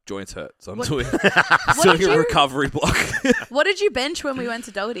 my joints hurt. So I'm What- doing, What doing did a you- recovery block. What did you bench when we went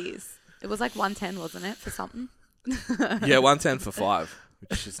to Doherty's? It was like 110, wasn't it, for something? Yeah, 110 for 5,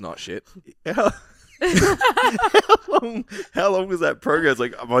 which is not shit. How long was that program? It's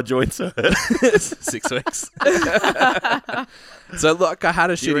like, my joints hurt. 6 weeks. So look, I had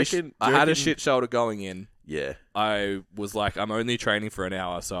a Do you shitty, reckon- do I you had a reckon- shit shoulder going in. Yeah, I was like, I'm only training for an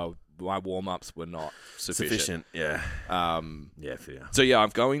hour, so my warm ups were not sufficient. Yeah, yeah, fair. So yeah, I'm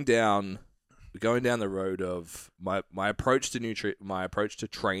going down the road of my approach to my approach to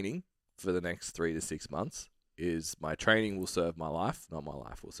training for the next 3 to 6 months is my training will serve my life, not my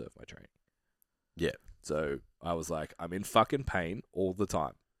life will serve my training. Yeah. So I was like, I'm in fucking pain all the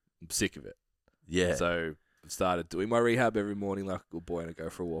time. I'm sick of it. Yeah. So I started doing my rehab every morning like a good boy and I go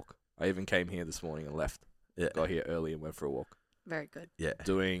for a walk. I even came here this morning and left. Yeah. Got here early and went for a walk. Very good. Yeah.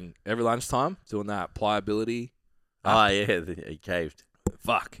 Doing every lunchtime, doing that pliability. Oh, yeah, he caved.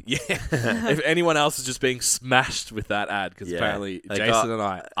 Fuck. Yeah. If anyone else is just being smashed with that ad, because Yeah. apparently They Jason got- and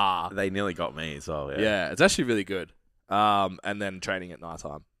I are. They nearly got me as well. Yeah. It's actually really good. And then training at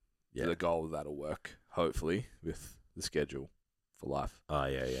nighttime. Yeah. The goal of that'll work, hopefully, with the schedule for life. Oh,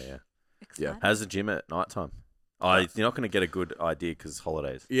 yeah. Exciting. How's the gym at night time? Oh, you're not going to get a good idea because it's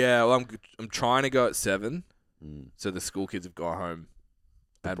holidays. Yeah, well, I'm trying to go at 7, Mm. so the school kids have gone home.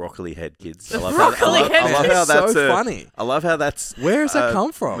 The And- broccoli head kids. The I love broccoli how, I love, head I love kids. how that's so a- funny. I love how that's. Where does that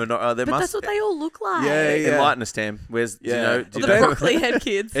come from? There But must, that's what they all look like. Yeah, yeah. Enlighten us, Tam. Where's do you Yeah. know? Do you The know? broccoli head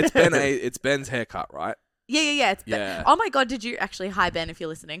kids. It's Ben's haircut, right? Yeah. It's Ben. Yeah. Oh my god, did you actually? Hi Ben, if you're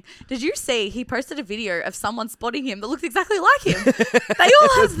listening, did you see he posted a video of someone spotting him that looked exactly like him? They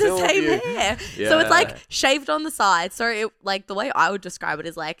all have the Still same you. hair, so Yeah. it's like shaved on the side. So it like the way I would describe it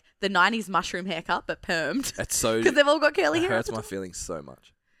is like the '90s mushroom haircut, but permed It's so. because they've all got curly It hair. hurts at the my top. feelings so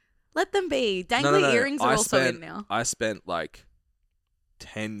much. Let them be. Dangly No. earrings are I also spent, in now. I spent like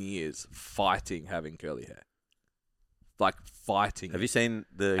 10 years fighting having curly hair. Like fighting. Have you seen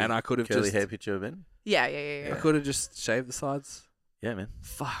the And I could have curly just. hair picture of Ben? Yeah. I could have just shaved the sides. Yeah, man.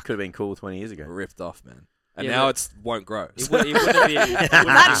 Fuck. Could have been cool 20 years ago. Ripped off, man. And Yeah, now but- it's won't grow. It wouldn't be.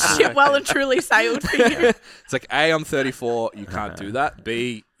 That ship well and truly sailed for you. It's like, A, I'm 34, you can't do that.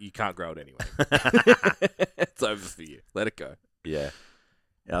 B, you can't grow it anyway. It's over for you. Let it go. Yeah.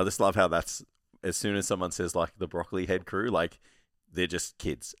 I just love how that's as soon as someone says like the broccoli head crew, like they're just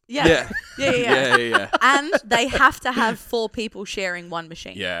kids. Yeah. Yeah. Yeah. And they have to have 4 people sharing one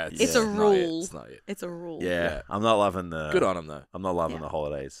machine. Yeah, It's a not it. rule. It's not it. It's a rule. Yeah. Yeah. I'm not loving the Good on them though. I'm not loving Yeah. the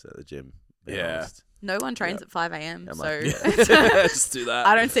holidays at the gym. being Yeah. honest. No one trains at 5 a.m. I'm So like, Just do that.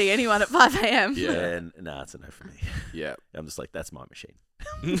 I don't see anyone at 5 a.m. Yeah. And nah, it's a no for me. Yeah. I'm just like, that's my machine.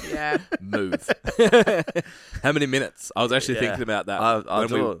 Yeah. Move. How many minutes? I was actually Yeah. thinking about that. I'll when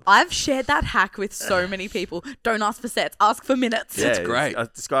do we- it. I've shared that hack with so many people. Don't ask for sets, ask for minutes. Yeah, great.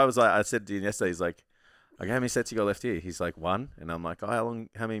 This guy was like, I said to him yesterday, he's like, okay, how many sets you got left here? He's like, 1. And I'm like, oh,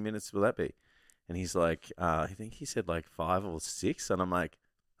 how many minutes will that be? And he's like, I think he said like 5 or 6. And I'm like,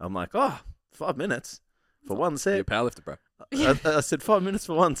 oh, 5 minutes for one You're a set. powerlifter, bro. I said 5 minutes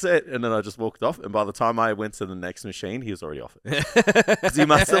for one set. And then I just walked off. And by the time I went to the next machine, he was already off it. Because he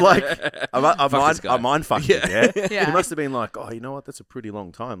must have like, I mind fucked him, yeah? Yeah. He must have been like, oh, you know what? That's a pretty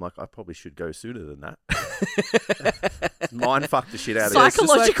long time. Like, I probably should go sooner than that. Mind fucked the shit out of me.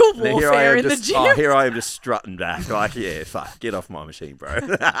 Psychological And then here I warfare am in the just- gym. Oh, here I am just strutting back. Like, yeah, fuck, get off my machine, bro.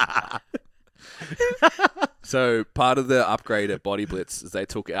 So part of the upgrade at Body Blitz is they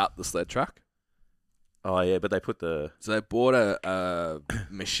took out the sled truck. Oh, yeah, but they put the... So they bought a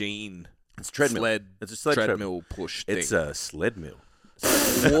machine It's a treadmill. sled It's a sled treadmill. treadmill push thing. It's a sled mill.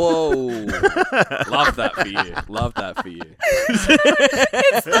 Whoa. Love that for you. Love that for you.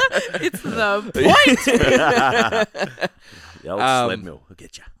 It's the point. The old sled mill will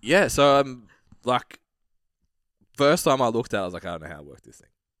get you. Yeah, so like first time I looked at it, I was like, I don't know how to work this thing.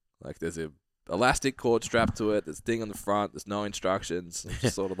 Like there's a elastic cord strapped to it, there's a thing on the front, there's no instructions. I'm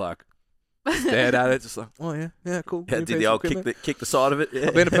just sort of like stared at it, just like, oh yeah, cool. Yeah, New did piece the of old equipment. kick the side of it? Yeah.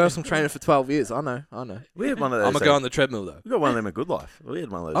 I've been a personal trainer for 12 years. I know. We had one of those. I'm going to go on the treadmill though. We got one of them at Good Life. We had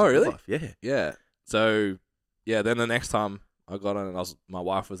one of those. Oh, at Good really? Life. Yeah. Yeah. So, yeah, then the next time I got on and my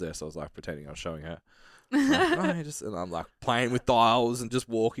wife was there, so I was like pretending I was showing her. Like, oh, yeah, and I'm like playing with dials and just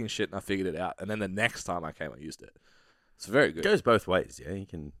walking shit, and I figured it out. And then the next time I came, I used it. It's very It good. goes both ways. Yeah, you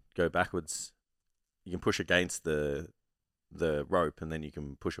can go backwards. You can push against the rope, and then you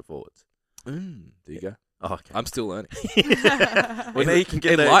can push it forwards. There you go. Oh, okay. I'm still learning. Well, now you can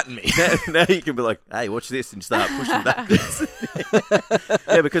get Enlighten me. now you can be like, hey, watch this, and start pushing backwards.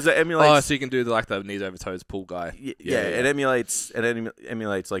 Yeah, because it emulates. Oh, so you can do the knees over toes pull guy. Yeah, it emulates. It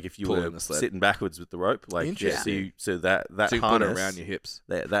emulates like if you Pulling were the sled. sitting backwards with the rope, like Interesting. so that So you can put harness it around your hips.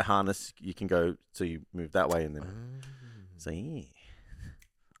 that harness you can go so you move that way and then so yeah.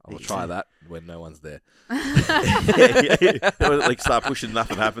 I'll try that when no one's there. Like start pushing,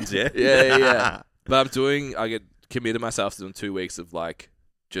 nothing happens. Yeah, Yeah. But I get committed myself to doing 2 weeks of like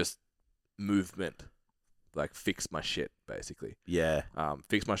just movement, like fix my shit basically. yeah.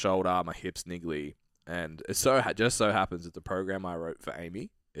 Fix my shoulder, my hips niggly, and it just so happens that the program I wrote for Amy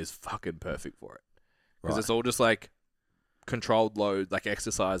is fucking perfect for it because Right. it's all just like controlled load, like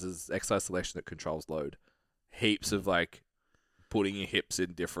exercise selection that controls load, heaps of like putting your hips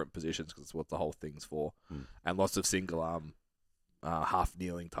in different positions because it's what the whole thing's for, and lots of single arm, half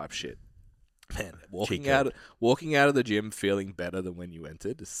kneeling type shit. Man, walking out of the gym feeling better than when you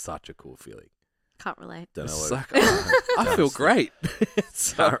entered is such a cool feeling. Can't relate. Don't know It's what. like, I feel great.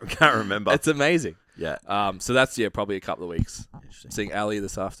 Can't remember. It's amazing. Yeah. So that's probably a couple of weeks. Interesting. Seeing Ali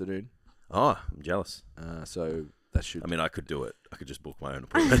this afternoon. Oh, I'm jealous. So that should. I mean, I could do it. I could just book my own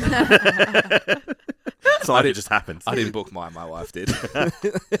appointment. It's not like it just happens. I didn't book mine. My wife did.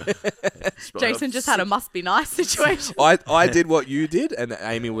 Jason just had a must be nice situation. I did what you did, and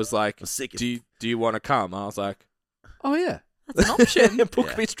Amy was like, I'm sick. "Do you want to come?" I was like, "Oh yeah." That's an option. Book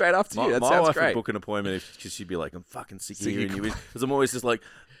Yeah. me straight after My, you. That my sounds wife great. would book an appointment because she'd be like, I'm fucking sick of Sick of hearing you. you. Because I'm always just like,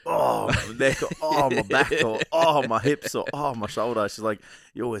 oh, my neck, or oh, my back, or oh, my hips, or oh, my shoulder. She's like,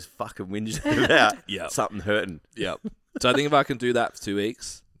 you always fucking whinging about Yep. something hurting. Yep. So I think if I can do that for 2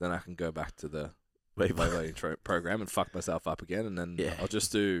 weeks, then I can go back to the Wait, weightlifting program and fuck myself up again, and then Yeah. I'll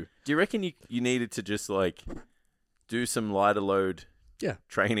just do. Do you reckon you needed to just like do some lighter load Yeah.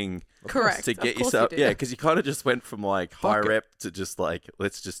 training Correct. to Of get course yourself? you do. Yeah, because you kind of just went from like high Fuck it. rep to just like,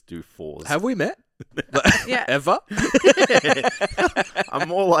 let's just do 4s. Have we met? Yeah. Ever? I'm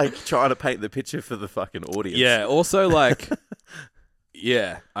more like trying to paint the picture for the fucking audience. Yeah. Also, like,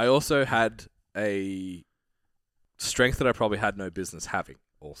 yeah, I also had a strength that I probably had no business having.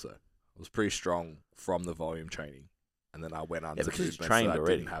 Also, I was pretty strong from the volume training, and then I went on to because it's movements trained that I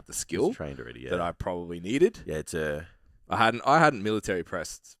already. didn't have the It's skill trained already. Yeah, that I probably needed. yeah, it's a I hadn't military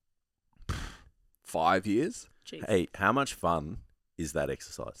pressed 5 years. Jeez. Hey, how much fun is that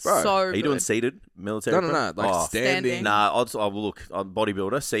exercise? Bro, so Are you doing good. seated military No, press? like Oh, standing. Nah, I'll look, I'm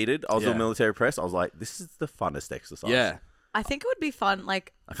bodybuilder, seated. I was doing Yeah. military press. I was like, this is the funnest exercise. Yeah, I think it would be fun.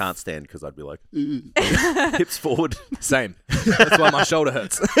 Like, I can't stand because I'd be like, hips forward. same. That's why my shoulder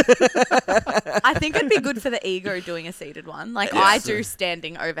hurts. I think it'd be good for the ego doing a seated one. Like, Yes. I do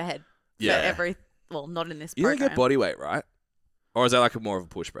standing overhead. Yeah. For every. Well, not in this You don't program. get body weight, right? Or is that like more of a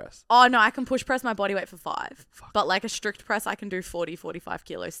push press? Oh, no, I can push press my body weight for 5. But like a strict press, I can do 40, 45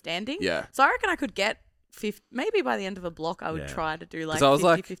 kilos standing. Yeah. So I reckon I could get 50, maybe by the end of a block, I would Yeah. try to do like 'Cause I was 50,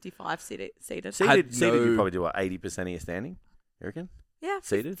 like- 55 seated. Seated, no- you probably do what, 80% of your standing? You reckon? Yeah,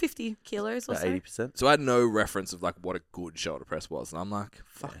 Seated? 50 kilos or About so. 80%? So I had no reference of like what a good shoulder press was. And I'm like,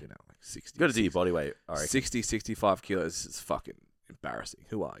 fucking hell, like 60. You got to do your body weight, I reckon. 60, 65 kilos is fucking embarrassing.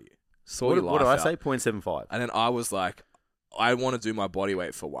 Who are you? Sort What, your what do I life say? out. 0.75. And then I was like, I want to do my body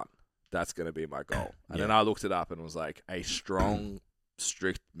weight for 1. That's going to be my goal. And then Yeah. I looked it up and was like, a strong,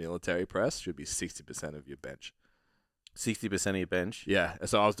 strict military press should be 60% of your bench. 60% of your bench. Yeah.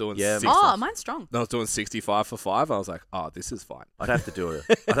 So I was doing Yeah, 60. Oh, mine's strong. I was doing 65 for 5. I was like, oh, this is fine. I'd have to do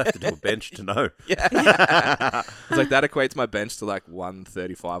a bench to know. Yeah. I was like, that equates my bench to like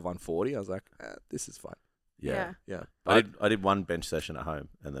 135, 140. I was like, this is fine. Yeah. Yeah. I did one bench session at home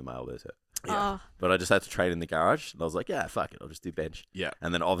and then my elbows hurt. Yeah. Oh, But I just had to train in the garage and I was like, yeah, fuck it. I'll just do bench. Yeah.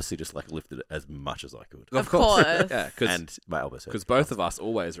 And then obviously just like lifted it as much as I could. Of course. Yeah, because And my elbows hurt. both of us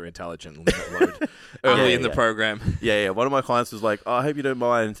always are intelligent and limit load early Yeah, in the yeah. program. Yeah. One of my clients was like, oh, I hope you don't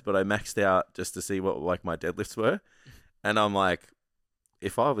mind, but I maxed out just to see what like my deadlifts were. And I'm like,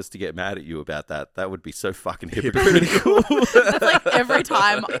 if I was to get mad at you about that, that would be so fucking hypocritical. that's like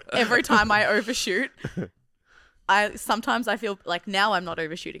every time I overshoot, sometimes I feel like now I'm not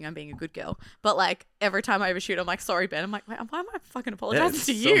overshooting, I'm being a good girl. But like every time I overshoot, I'm like, sorry, Ben. I'm like, wait, why am I fucking apologizing it's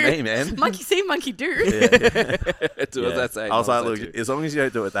to so you? me, man. Monkey see, monkey do. Do what that saying. I was like, Honestly, look, too. as long as you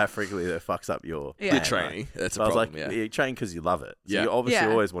don't do it that frequently, that fucks up your Yeah. Good plan, training. right? That's So a I was problem. like, yeah. you train because you love it. So Yeah. you obviously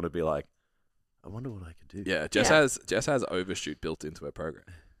Yeah. always want to be like, I wonder what I could do. Yeah. Yeah. Jess has overshoot built into her program.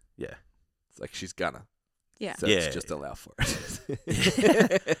 Yeah. It's like she's gonna. Yeah. So Yeah. it's just allow for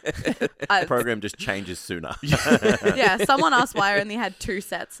it. I- Program just changes sooner. yeah, someone asked why I only had 2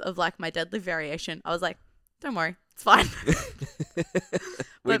 sets of like my deadlift variation. I was like, don't worry, it's fine. we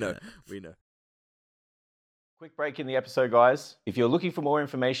But- know. We know. Quick break in the episode, guys. If you're looking for more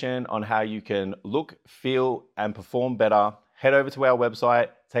information on how you can look, feel, and perform better, head over to our website,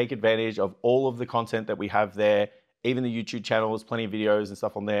 take advantage of all of the content that we have there, even the YouTube channels, plenty of videos and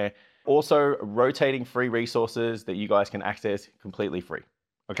stuff on there. Also, rotating free resources that you guys can access completely free.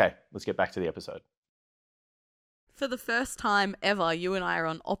 Okay, let's get back to the episode. For the first time ever, you and I are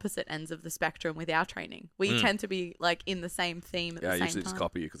on opposite ends of the spectrum with our training. We tend to be like in the same theme at Yeah, I the same usually time. just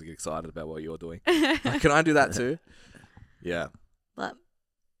copy you because I get excited about what you're doing. Like, can I do that too? Yeah. But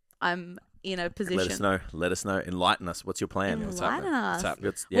I'm in a position. Let us know. Let us know. Enlighten us. What's your plan? What's Enlighten happening? us. What's happening?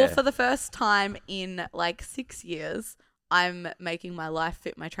 What's- Well, yeah. for the first time in like 6 years, I'm making my life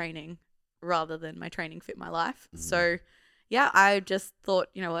fit my training rather than my training fit my life. So, yeah, I just thought,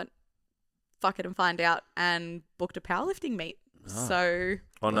 you know what, fuck it and find out, and booked a powerlifting meet. So,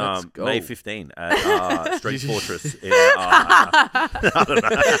 On Let's go. May 15 at Street Fortress. In, no,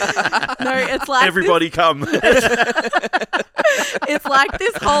 it's like Everybody come. it's like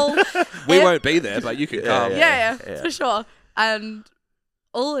this whole We it- won't be there, but you can Yeah, come. yeah, yeah. for sure. And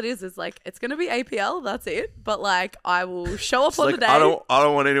all it is like it's gonna be APL. That's it. But like I will show up It's on like, the day. I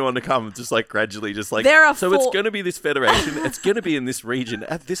don't want anyone to come. Just like gradually, just like There are so it's 4 going to be this federation. It's going to be in this region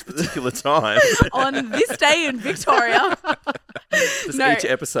at this particular time. on this day in Victoria. Just No. each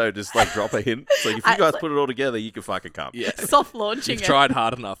episode, just like drop a hint. So if you I- guys put it all together, you can fucking come. Yeah. Soft launching You've it. tried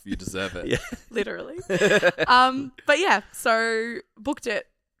hard enough. You deserve it. Yeah. Literally. But yeah, so booked it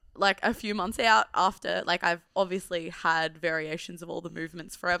like a few months out after, like I've obviously had variations of all the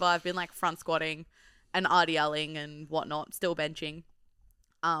movements forever. I've been like front squatting and RDLing and whatnot, still benching.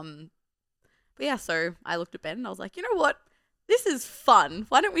 But yeah, so I looked at Ben and I was like, you know what? This is fun.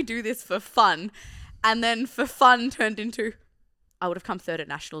 Why don't we do this for fun? And then for fun turned into, I would have come third at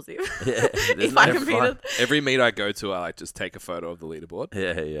nationals if I competed. Every meet I go to, I like just take a photo of the leaderboard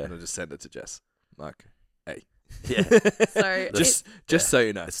Yeah. and I just send it to Jess. Like, hey, Yeah. So just so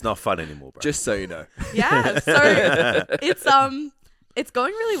you know, It's not fun anymore, bro. just so you know. yeah, so it's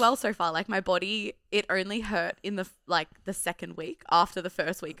going really well so far. Like my body, it only hurt in the second week after the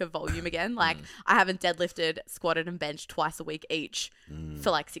first week of volume again. Like I haven't deadlifted, squatted, and benched twice a week each for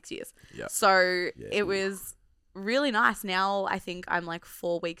like 6 years. Yeah. So it was really nice. Now I think I'm like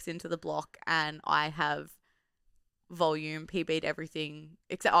 4 weeks into the block and I have volume, PB'd everything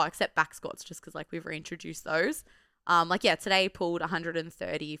except back squats, just because like we've reintroduced those. Today pulled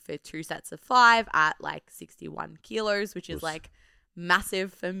 130 for 2 sets of 5 at like 61 kilos, which is like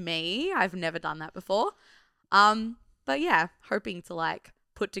massive for me. I've never done that before. But yeah, hoping to like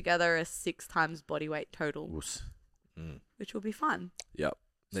put together a 6 times body weight total, which will be fun. Yep.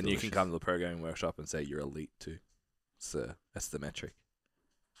 Then you Delicious. can come to the programming workshop and say you're elite too. So that's the metric.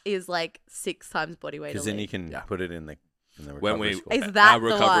 Is like 6 times body weight. Because then you elite. can Yeah. put it in the recovery When we score. Is that our the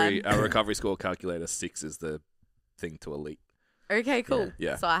recovery one? our recovery score calculator 6 is the thing to elite. Okay, cool.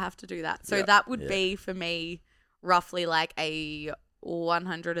 Yeah. So I have to do that. So Yeah. that would Yeah. be for me roughly like a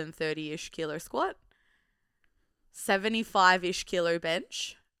 130-ish kilo squat, 75-ish kilo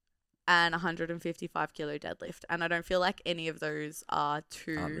bench, and 155 kilo deadlift. And I don't feel like any of those are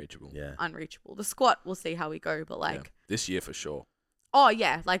too Unreachable. Yeah. unreachable. The squat, we'll see how we go. But Yeah. like, This year for sure. oh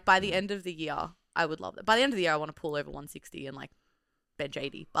yeah, like by the end of the year, I would love that. By the end of the year, I want to pull over 160 and like bench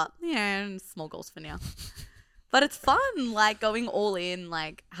 80. But yeah, small goals for now. But it's fun, like going all in,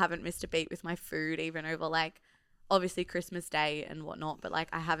 like haven't missed a beat with my food, even over like obviously Christmas Day and whatnot. But like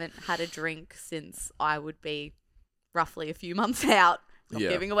I haven't had a drink since I would be roughly a few months out. Not Yeah.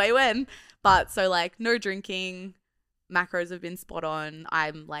 giving away when. But so like no drinking, macros have been spot on.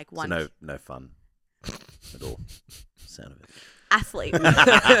 I'm like So one no fun at all. Sound of it. athlete.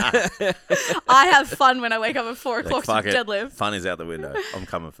 I have fun when I wake up at 4 o'clock fuck to it. deadlift. Fun is out the window. I'm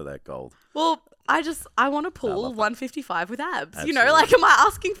coming for that gold. Well, I want to pull love that. 155 with abs. You know, Absolutely. like am I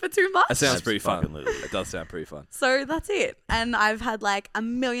asking for too much? That sounds pretty fun. Absolutely. It does sound pretty fun. So that's it. And I've had like a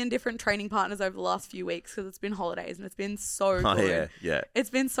million different training partners over the last few weeks because it's been holidays and it's been so Oh good. yeah. It's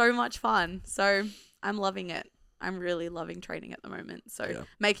been so much fun. So I'm loving it. I'm really loving training at the moment. So Yeah.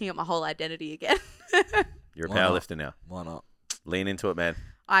 making it my whole identity again. You're a Why not? powerlifter now. Why not? Lean into it, man.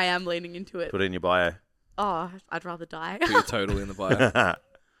 I am leaning into it. Put it in your bio. Oh, I'd rather die. Put your total in the bio.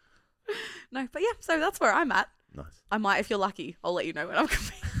 No, but yeah, so that's where I'm at. Nice. I might, if you're lucky, I'll let you know when I'm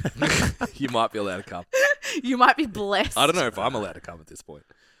coming. You might be allowed to come. You might be blessed. I don't know if I'm allowed to come at this point.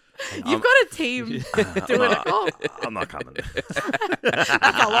 You've got a team doing it. Oh, I'm not coming. that's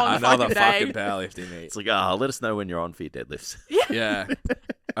a long Another fucking fucking day. powerlifting meet. It's like, let us know when you're on for your deadlifts. Yeah.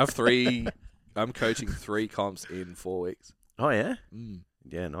 I'm coaching 3 comps in 4 weeks. Oh yeah. Mm.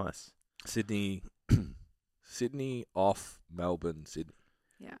 Yeah, nice. Sydney off, Melbourne, Sydney.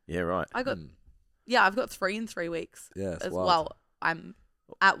 Yeah, right. I got, Mm. yeah, I've got 3 in 3 weeks Yeah, it's as wild. well. I'm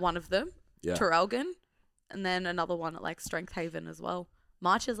at one of them, Yeah. Traralgon, and then another one at like Strength Haven as well.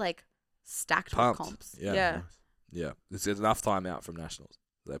 March is like stacked Pumped. with comps. Yeah. Yeah. Yeah. There's enough time out from nationals.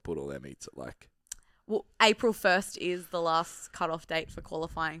 They put all their meets at like. Well, April 1st is the last cutoff date for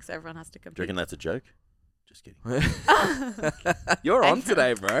qualifying, so everyone has to Do you compete. reckon that's a joke? Just kidding. You're on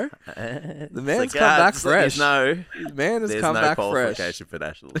today, bro. The man's come back fresh. No, The man has there's come no back fresh. qualification for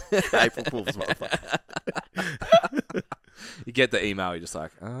nationals. April Fool's, motherfucker. You get the email, you're just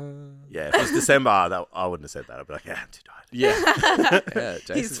like, Yeah, if it was December, I wouldn't have said that. I'd be like, yeah, I'm too tired. yeah. He's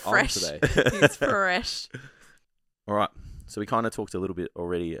Jason's on fresh. today. He's fresh. All right. So we kind of talked a little bit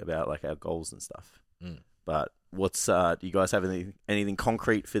already about like our goals and stuff. Mm. But what's do you guys have anything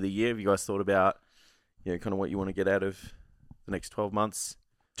concrete for the year? Have you guys thought about kind of what you want to get out of the next 12 months?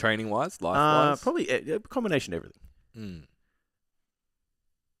 Training wise, life wise, Probably a combination of everything.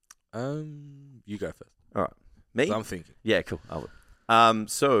 You go first. All right. Me? 'Cause I'm thinking. Yeah, cool. I would.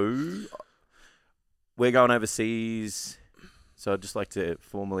 So we're going overseas. So I'd just like to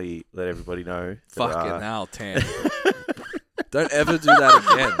formally let everybody know. Fucking hell, Tam. Don't ever do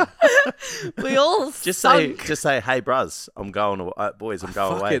that again. We all Just sunk. say, hey, bruz, I'm going. Boys, I'm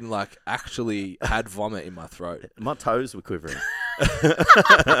going away. Fucking like actually had vomit in my throat. My toes were quivering.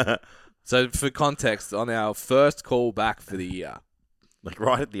 So for context, on our first call back for the year, Like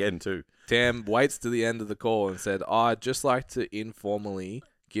right at the end too. Tam waits to the end of the call and said, I'd just like to informally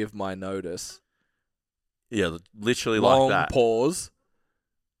give my notice. Yeah, literally Long like that. pause.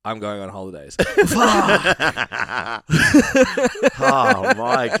 I'm going on holidays. Oh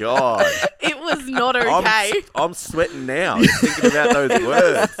my god. It was not okay. I'm sweating now just thinking about those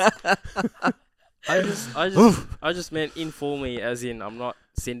words. I just meant informally, as in I'm not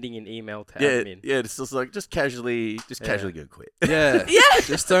sending an email to Yeah, admin. yeah. It's just like casually go quit. Yeah. Yeah.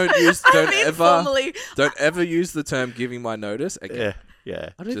 Just don't ever use the term giving my notice again. Yeah.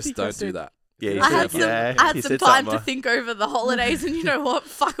 I don't Just think I don't do said- that. Yeah. you I said- had some, yeah, I had you some said time something to like- think over the holidays, and you know what?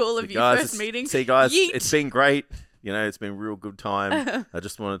 Fuck all of you. Guys, First meeting. See, guys, Yeet. it's been great. You know, it's been a real good time. I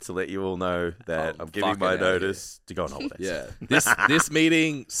just wanted to let you all know that I'm giving fucking my hell, notice to go on holidays. Yeah. This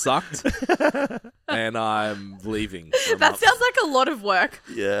meeting sucked, and I'm leaving. for a That month. sounds like a lot of work.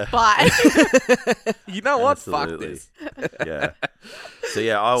 Yeah. Bye. You know what? Absolutely. Fuck this. Yeah. So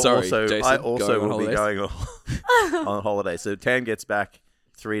yeah, I Sorry, also Jason, will going on be holidays? going on holiday. So Tam gets back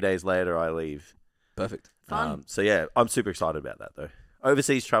 3 days later. I leave. Perfect. Fun. So yeah, I'm super excited about that though.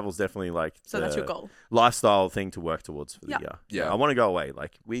 Overseas travel's definitely like So that's your goal. lifestyle thing to work towards for the Yeah. year. Yeah. I want to go away.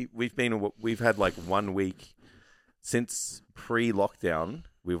 Like we've had like 1 week since pre-lockdown.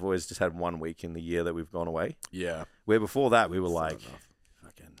 We've always just had 1 week in the year that we've gone away. Yeah. Where before that we were Fair like enough.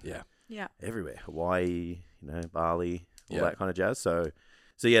 fucking Yeah. Yeah. everywhere, Hawaii, Bali, all Yeah. that kind of jazz. So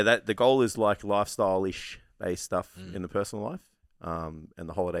yeah, that the goal is like lifestyle-ish based stuff in the personal life, and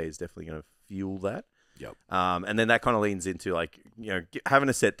the holiday is definitely going to fuel that. Yep. And then that kind of leans into like having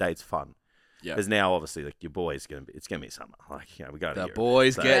a set date's fun. Yeah. Because now obviously like your boy's it's gonna be summer. Like we go to The Europe.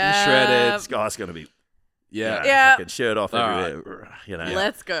 boys So getting Yeah. shredded. this guy's gonna be Yeah. Yeah. fucking shirt off All everywhere.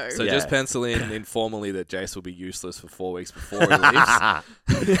 Let's go. So Yeah. just pencil in informally that Jace will be useless for 4 weeks before he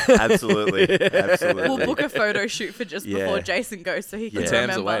leaves. Absolutely. We'll book a photo shoot for just before Yeah. Jason goes so he can Yeah. Tam's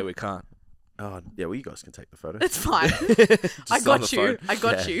remember. away. We can't. Oh yeah, well you guys can take the photo. It's fine. Just I on got the you. phone. I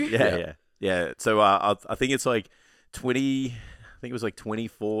got you. Yeah. So I think it's like 20. I think it was like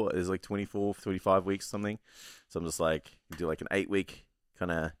 24. It's like 24, 25 weeks something. So I'm just like do like an 8-week kind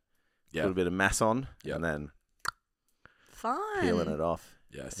of Yeah. little bit of mass on, Yeah. and then Fine. peeling it off.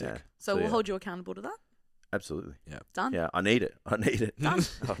 Yeah, sick. Yeah. So we'll yeah. hold you accountable to that. Absolutely. Done. Yeah, I need it. Done.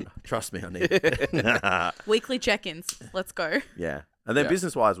 Oh, no, trust me, I need it. Weekly check-ins. Let's go. Yeah. And then Yeah.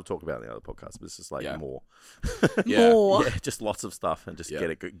 business-wise, we'll talk about it in the other podcast, but it's just like Yeah. more. Yeah. More. Yeah, just lots of stuff and just Yeah.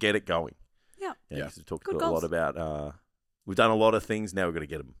 get it going. Yeah. Yeah. 'Cause we talked Good a lot goals. about, we've done a lot of things, now we've got to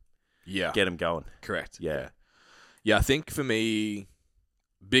get Yeah. them going. Correct. Yeah. Yeah, I think for me,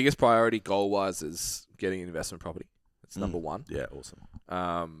 biggest priority goal-wise is getting an investment property. It's number one. Yeah,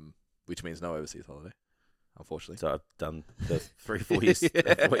 awesome. Which means no overseas holiday, unfortunately. So I've done the 3-4 years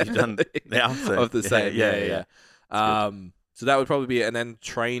of what you've done now. So, Of the same. Yeah. good. So that would probably be it. And then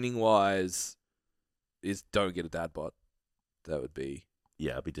training-wise is don't get a dad bod. That would be,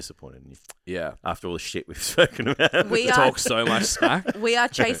 Yeah, I'd be disappointed in you. yeah. After all the shit we've spoken about. We are Talk so much smack. we are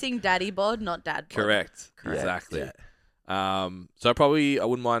chasing daddy bod, not dad bod. Correct. Yeah, Exactly. yeah. So I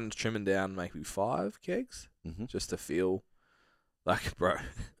wouldn't mind trimming down maybe 5 kegs Mhm. just to feel like, bro.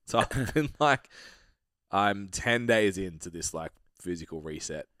 So I've been like, I'm 10 days into this like physical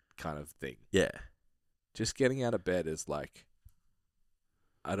reset kind of thing. Yeah. Just getting out of bed is like,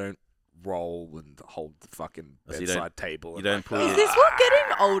 I don't roll and hold the fucking Oh, so you bedside table. You and don't like, put Is this what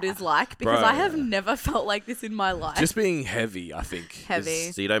getting old is like? Because Bro. I have never felt like this in my life. just being heavy, I think. Heavy.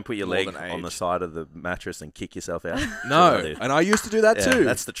 is- So you don't put your More leg than on the age. side of the mattress and kick yourself out? No, dude. and I used to do that Yeah, too.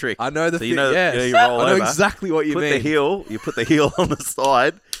 that's the trick. I know the So thing. you Yes. you roll I know over, exactly what you put mean. you put the heel on the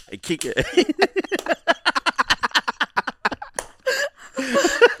side and kick it.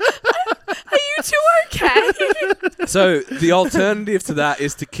 Are you two okay? So the alternative to that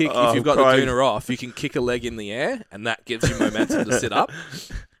is to kick. Oh, if you've got crying. the doona off, you can kick a leg in the air, and that gives you momentum to sit up.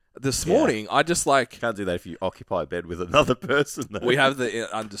 This morning, I just like Can't do that if you occupy a bed with another person. Though. we have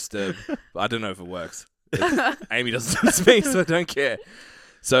the undisturbed. But I don't know if it works. Amy doesn't do it to me, so I don't care.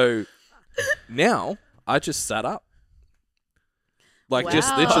 So now I just sat up, like just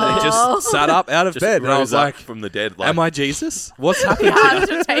Wow. literally just sat up out of Just bed, and I was rose up like, from the dead. Like, "Am I Jesus? What's happening?" The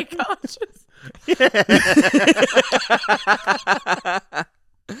Undertaker.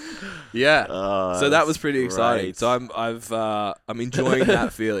 Yeah. Oh, So that that's was pretty exciting. great. So I'm enjoying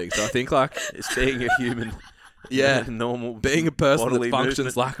that feeling. So I think like It's being a human. Yeah. normal. being a person that bodily functions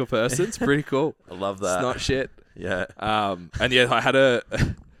movement. like a person, it's pretty cool. I love It's that. not shit. Yeah. And yeah, I had it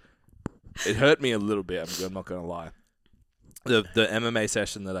hurt me a little bit. I'm not gonna lie. The MMA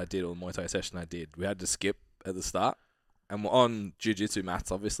session that I did, or the Muay Thai session I did, we had to skip at the start, and we're on jiu-jitsu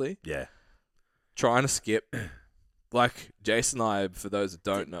mats, obviously. Yeah. Trying to skip, like Jason and I, for those that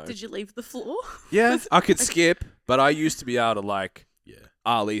don't know, Did you leave the floor? yeah, I could skip, but I used to be able to like Yeah.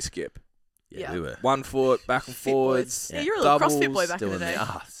 Ali skip, Yeah. We were 1 foot back and Fit forwards. boys. Yeah, you're a little doubles, CrossFit boy back in doing the day.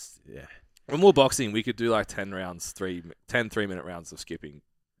 Yeah. When we were boxing, we could do like 10 rounds, 3-minute rounds of skipping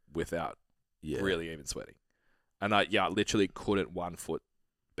without Yeah. really even sweating. And I literally couldn't 1 foot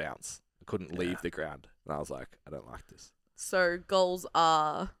bounce. I couldn't leave Yeah. the ground. And I was like, I don't like this. So goals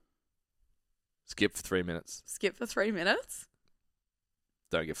are Skip for 3 minutes. skip for 3 minutes,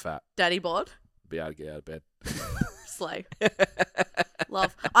 Don't get fat. daddy bod, Be able to get out of bed. slay,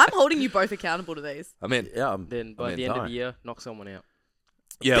 love. I'm holding you both accountable to these. I'm in. Yeah. Then by I'm the end of entire. the year, knock someone out.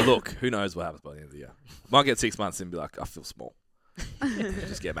 Yeah, look, who knows what happens by the end of the year. Might get 6 months and be like, I feel small.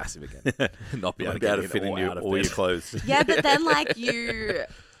 Just get massive again. Not be able to fit in out of all bed. your clothes. Yeah, but then like it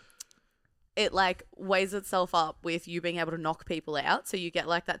like weighs itself up with you being able to knock people out, so you get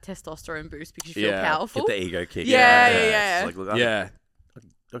like that testosterone boost because you feel Yeah, powerful. Get the ego kick. Yeah. It's like, look, Yeah.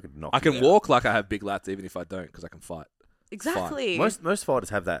 I could knock I you can out. walk like I have big lats even if I don't because I can fight. Exactly. Most fighters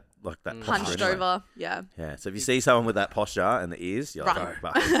have that posture Hunched anyway. over. Yeah. Yeah. So if you see someone with that posture and the ears, you're like, Run.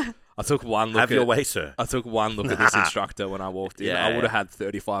 oh, fuck. I took one look Have your way, sir. I took one look at this instructor when I walked in. Yeah, I would have had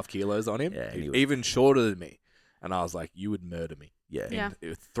 35 kilos on him, Yeah, he would. even shorter than me. And I was like, you would murder me Yeah. Yeah.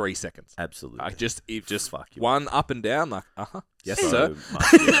 in 3 seconds. Absolutely. I just Fuck you. one up and down, like, yes, So sir.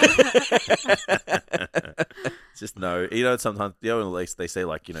 much, yeah. Just no. Sometimes at least they say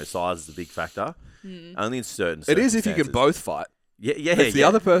like size is a big factor. Only in certain. It is if you can circumstances. both fight. Yeah. If the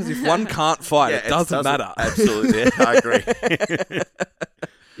other person, if one can't fight, Yeah, it doesn't matter. Absolutely. Yeah, I agree.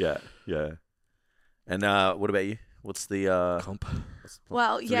 Yeah. And what about you? What's the Comp.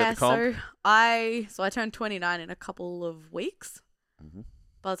 Well, So we got yeah. the comp. So I turned 29 in a couple of weeks. Mhm.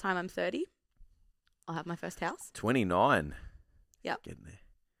 By the time I'm 30, I'll have my first house. 29? Yep. Getting there.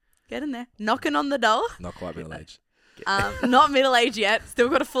 Get in there, knocking on the door. Not quite middle age. Not middle age yet. Still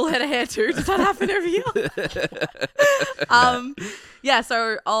got a full head of hair too. Does that happen every year? Yeah.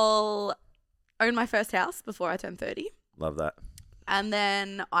 So I'll own my first house before I turn 30. Love that. And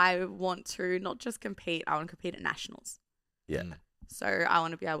then I want to not just compete, I want to compete at nationals. Yeah. Mm. So I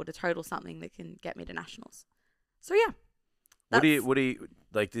want to be able to total something that can get me to nationals. So yeah. What do That's- you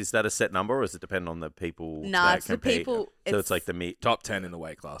like? Is that a set number, or does it depend on the people? Nah, that it's the compete? people. So it's like the meet. Top 10 in the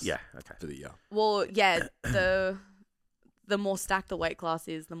weight class. Yeah. Okay. For the year. Well, yeah, the more stacked the weight class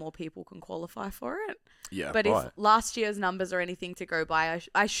is, the more people can qualify for it. Yeah. But right. if last year's numbers are anything to go by,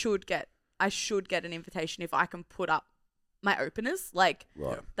 I should get an invitation if I can put up my openers. Like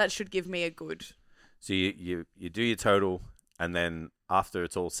Right. that should give me a good. So you do your total, and then after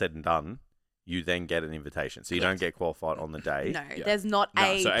it's all said and done, you then get an invitation. So you don't get qualified on the day. No, Yeah. there's not No,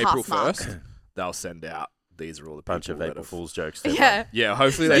 a so pass April mark. 1st, they'll send out, these are all the Bunch people of that April have- Fool's jokes. Yeah. Yeah,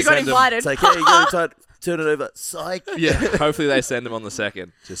 hopefully So they you got send them. invited. It's like, hey, you got to turn it over. Psych. Yeah, hopefully they send them on the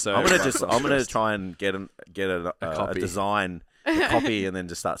 2nd. Just so I'm everyone's not gonna stressed. try and get a copy. design, a copy, and then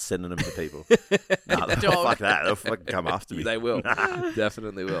just start sending them to people. Nah, The dog. fuck that. They'll fucking come after me. They will.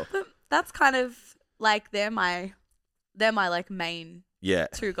 Definitely will. That's kind of like they're my like main Yeah.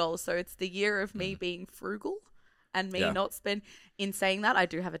 2 goals. So it's the year of me being frugal and me Yeah. not spend. In saying that, I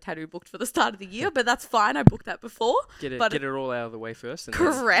do have a tattoo booked for the start of the year, but that's fine. I booked that before. Get But- it all out of the way first. And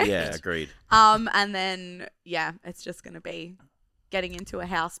then- Correct. Yeah. Agreed. And then yeah, it's just gonna be getting into a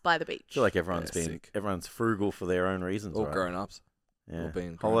house by the beach. I feel like everyone's Yeah, sick. everyone's frugal for their own reasons. All right? grown ups. Yeah. all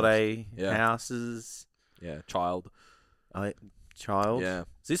being Holiday Yeah. houses. Yeah, child. Child. Yeah.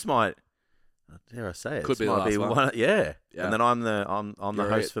 So this might, dare I say it? Could this be the might be last one. Yeah. Yeah. And then I'm the You're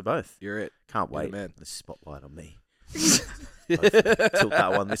host it. for both. You're it. Can't You're the wait. man. The spotlight on me. Tilt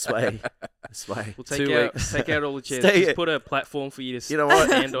that one this way. This way. We'll 2 take out all the chairs. Stay Just it. put a platform for you to You know what?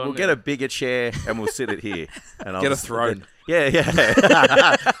 stand on. We'll get a bigger chair and we'll sit it here. And I'll Get a just- throne. Yeah.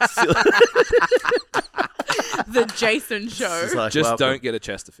 The Jason Show. It's like, Just welcome. don't get a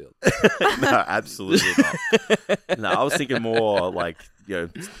Chesterfield. No, absolutely not. No, I was thinking more like,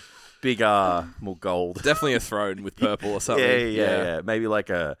 bigger, more gold. Definitely a throne with purple or something. Yeah. Maybe like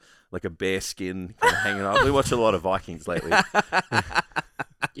a bear skin kind of hanging up. We watch a lot of Vikings lately.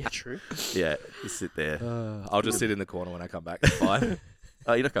 Yeah, true. Yeah, you sit there. I'll just sit in the corner when I come back. It's fine.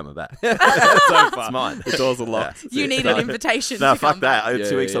 Oh, you're not coming back. so far. It's mine. The doors are locked. You need an invitation. No, to fuck come that. back. In Yeah,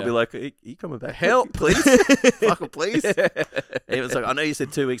 2 weeks, yeah, I'll be yeah. like, are you coming back? Help. please. Fuck, please. It was like, I know you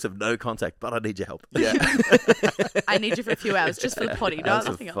said 2 weeks of no contact, but I need your help. Yeah. I need you for a few hours just for the potty. No,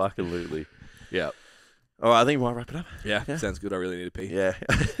 nothing else. Absolutely. Yeah. All right, I think we might wrap it up. Yeah. Sounds good. I really need to pee. Yeah.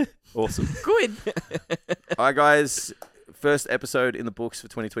 Awesome. Good. All right, guys. First episode in the books for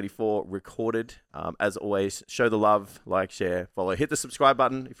 2024 recorded. As always, show the love, like, share, follow. Hit the subscribe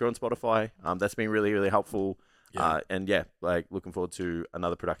button if you're on Spotify. That's been really, really helpful. Yeah. And looking forward to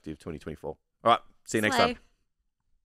another productive 2024. All right. See you next time. Slay.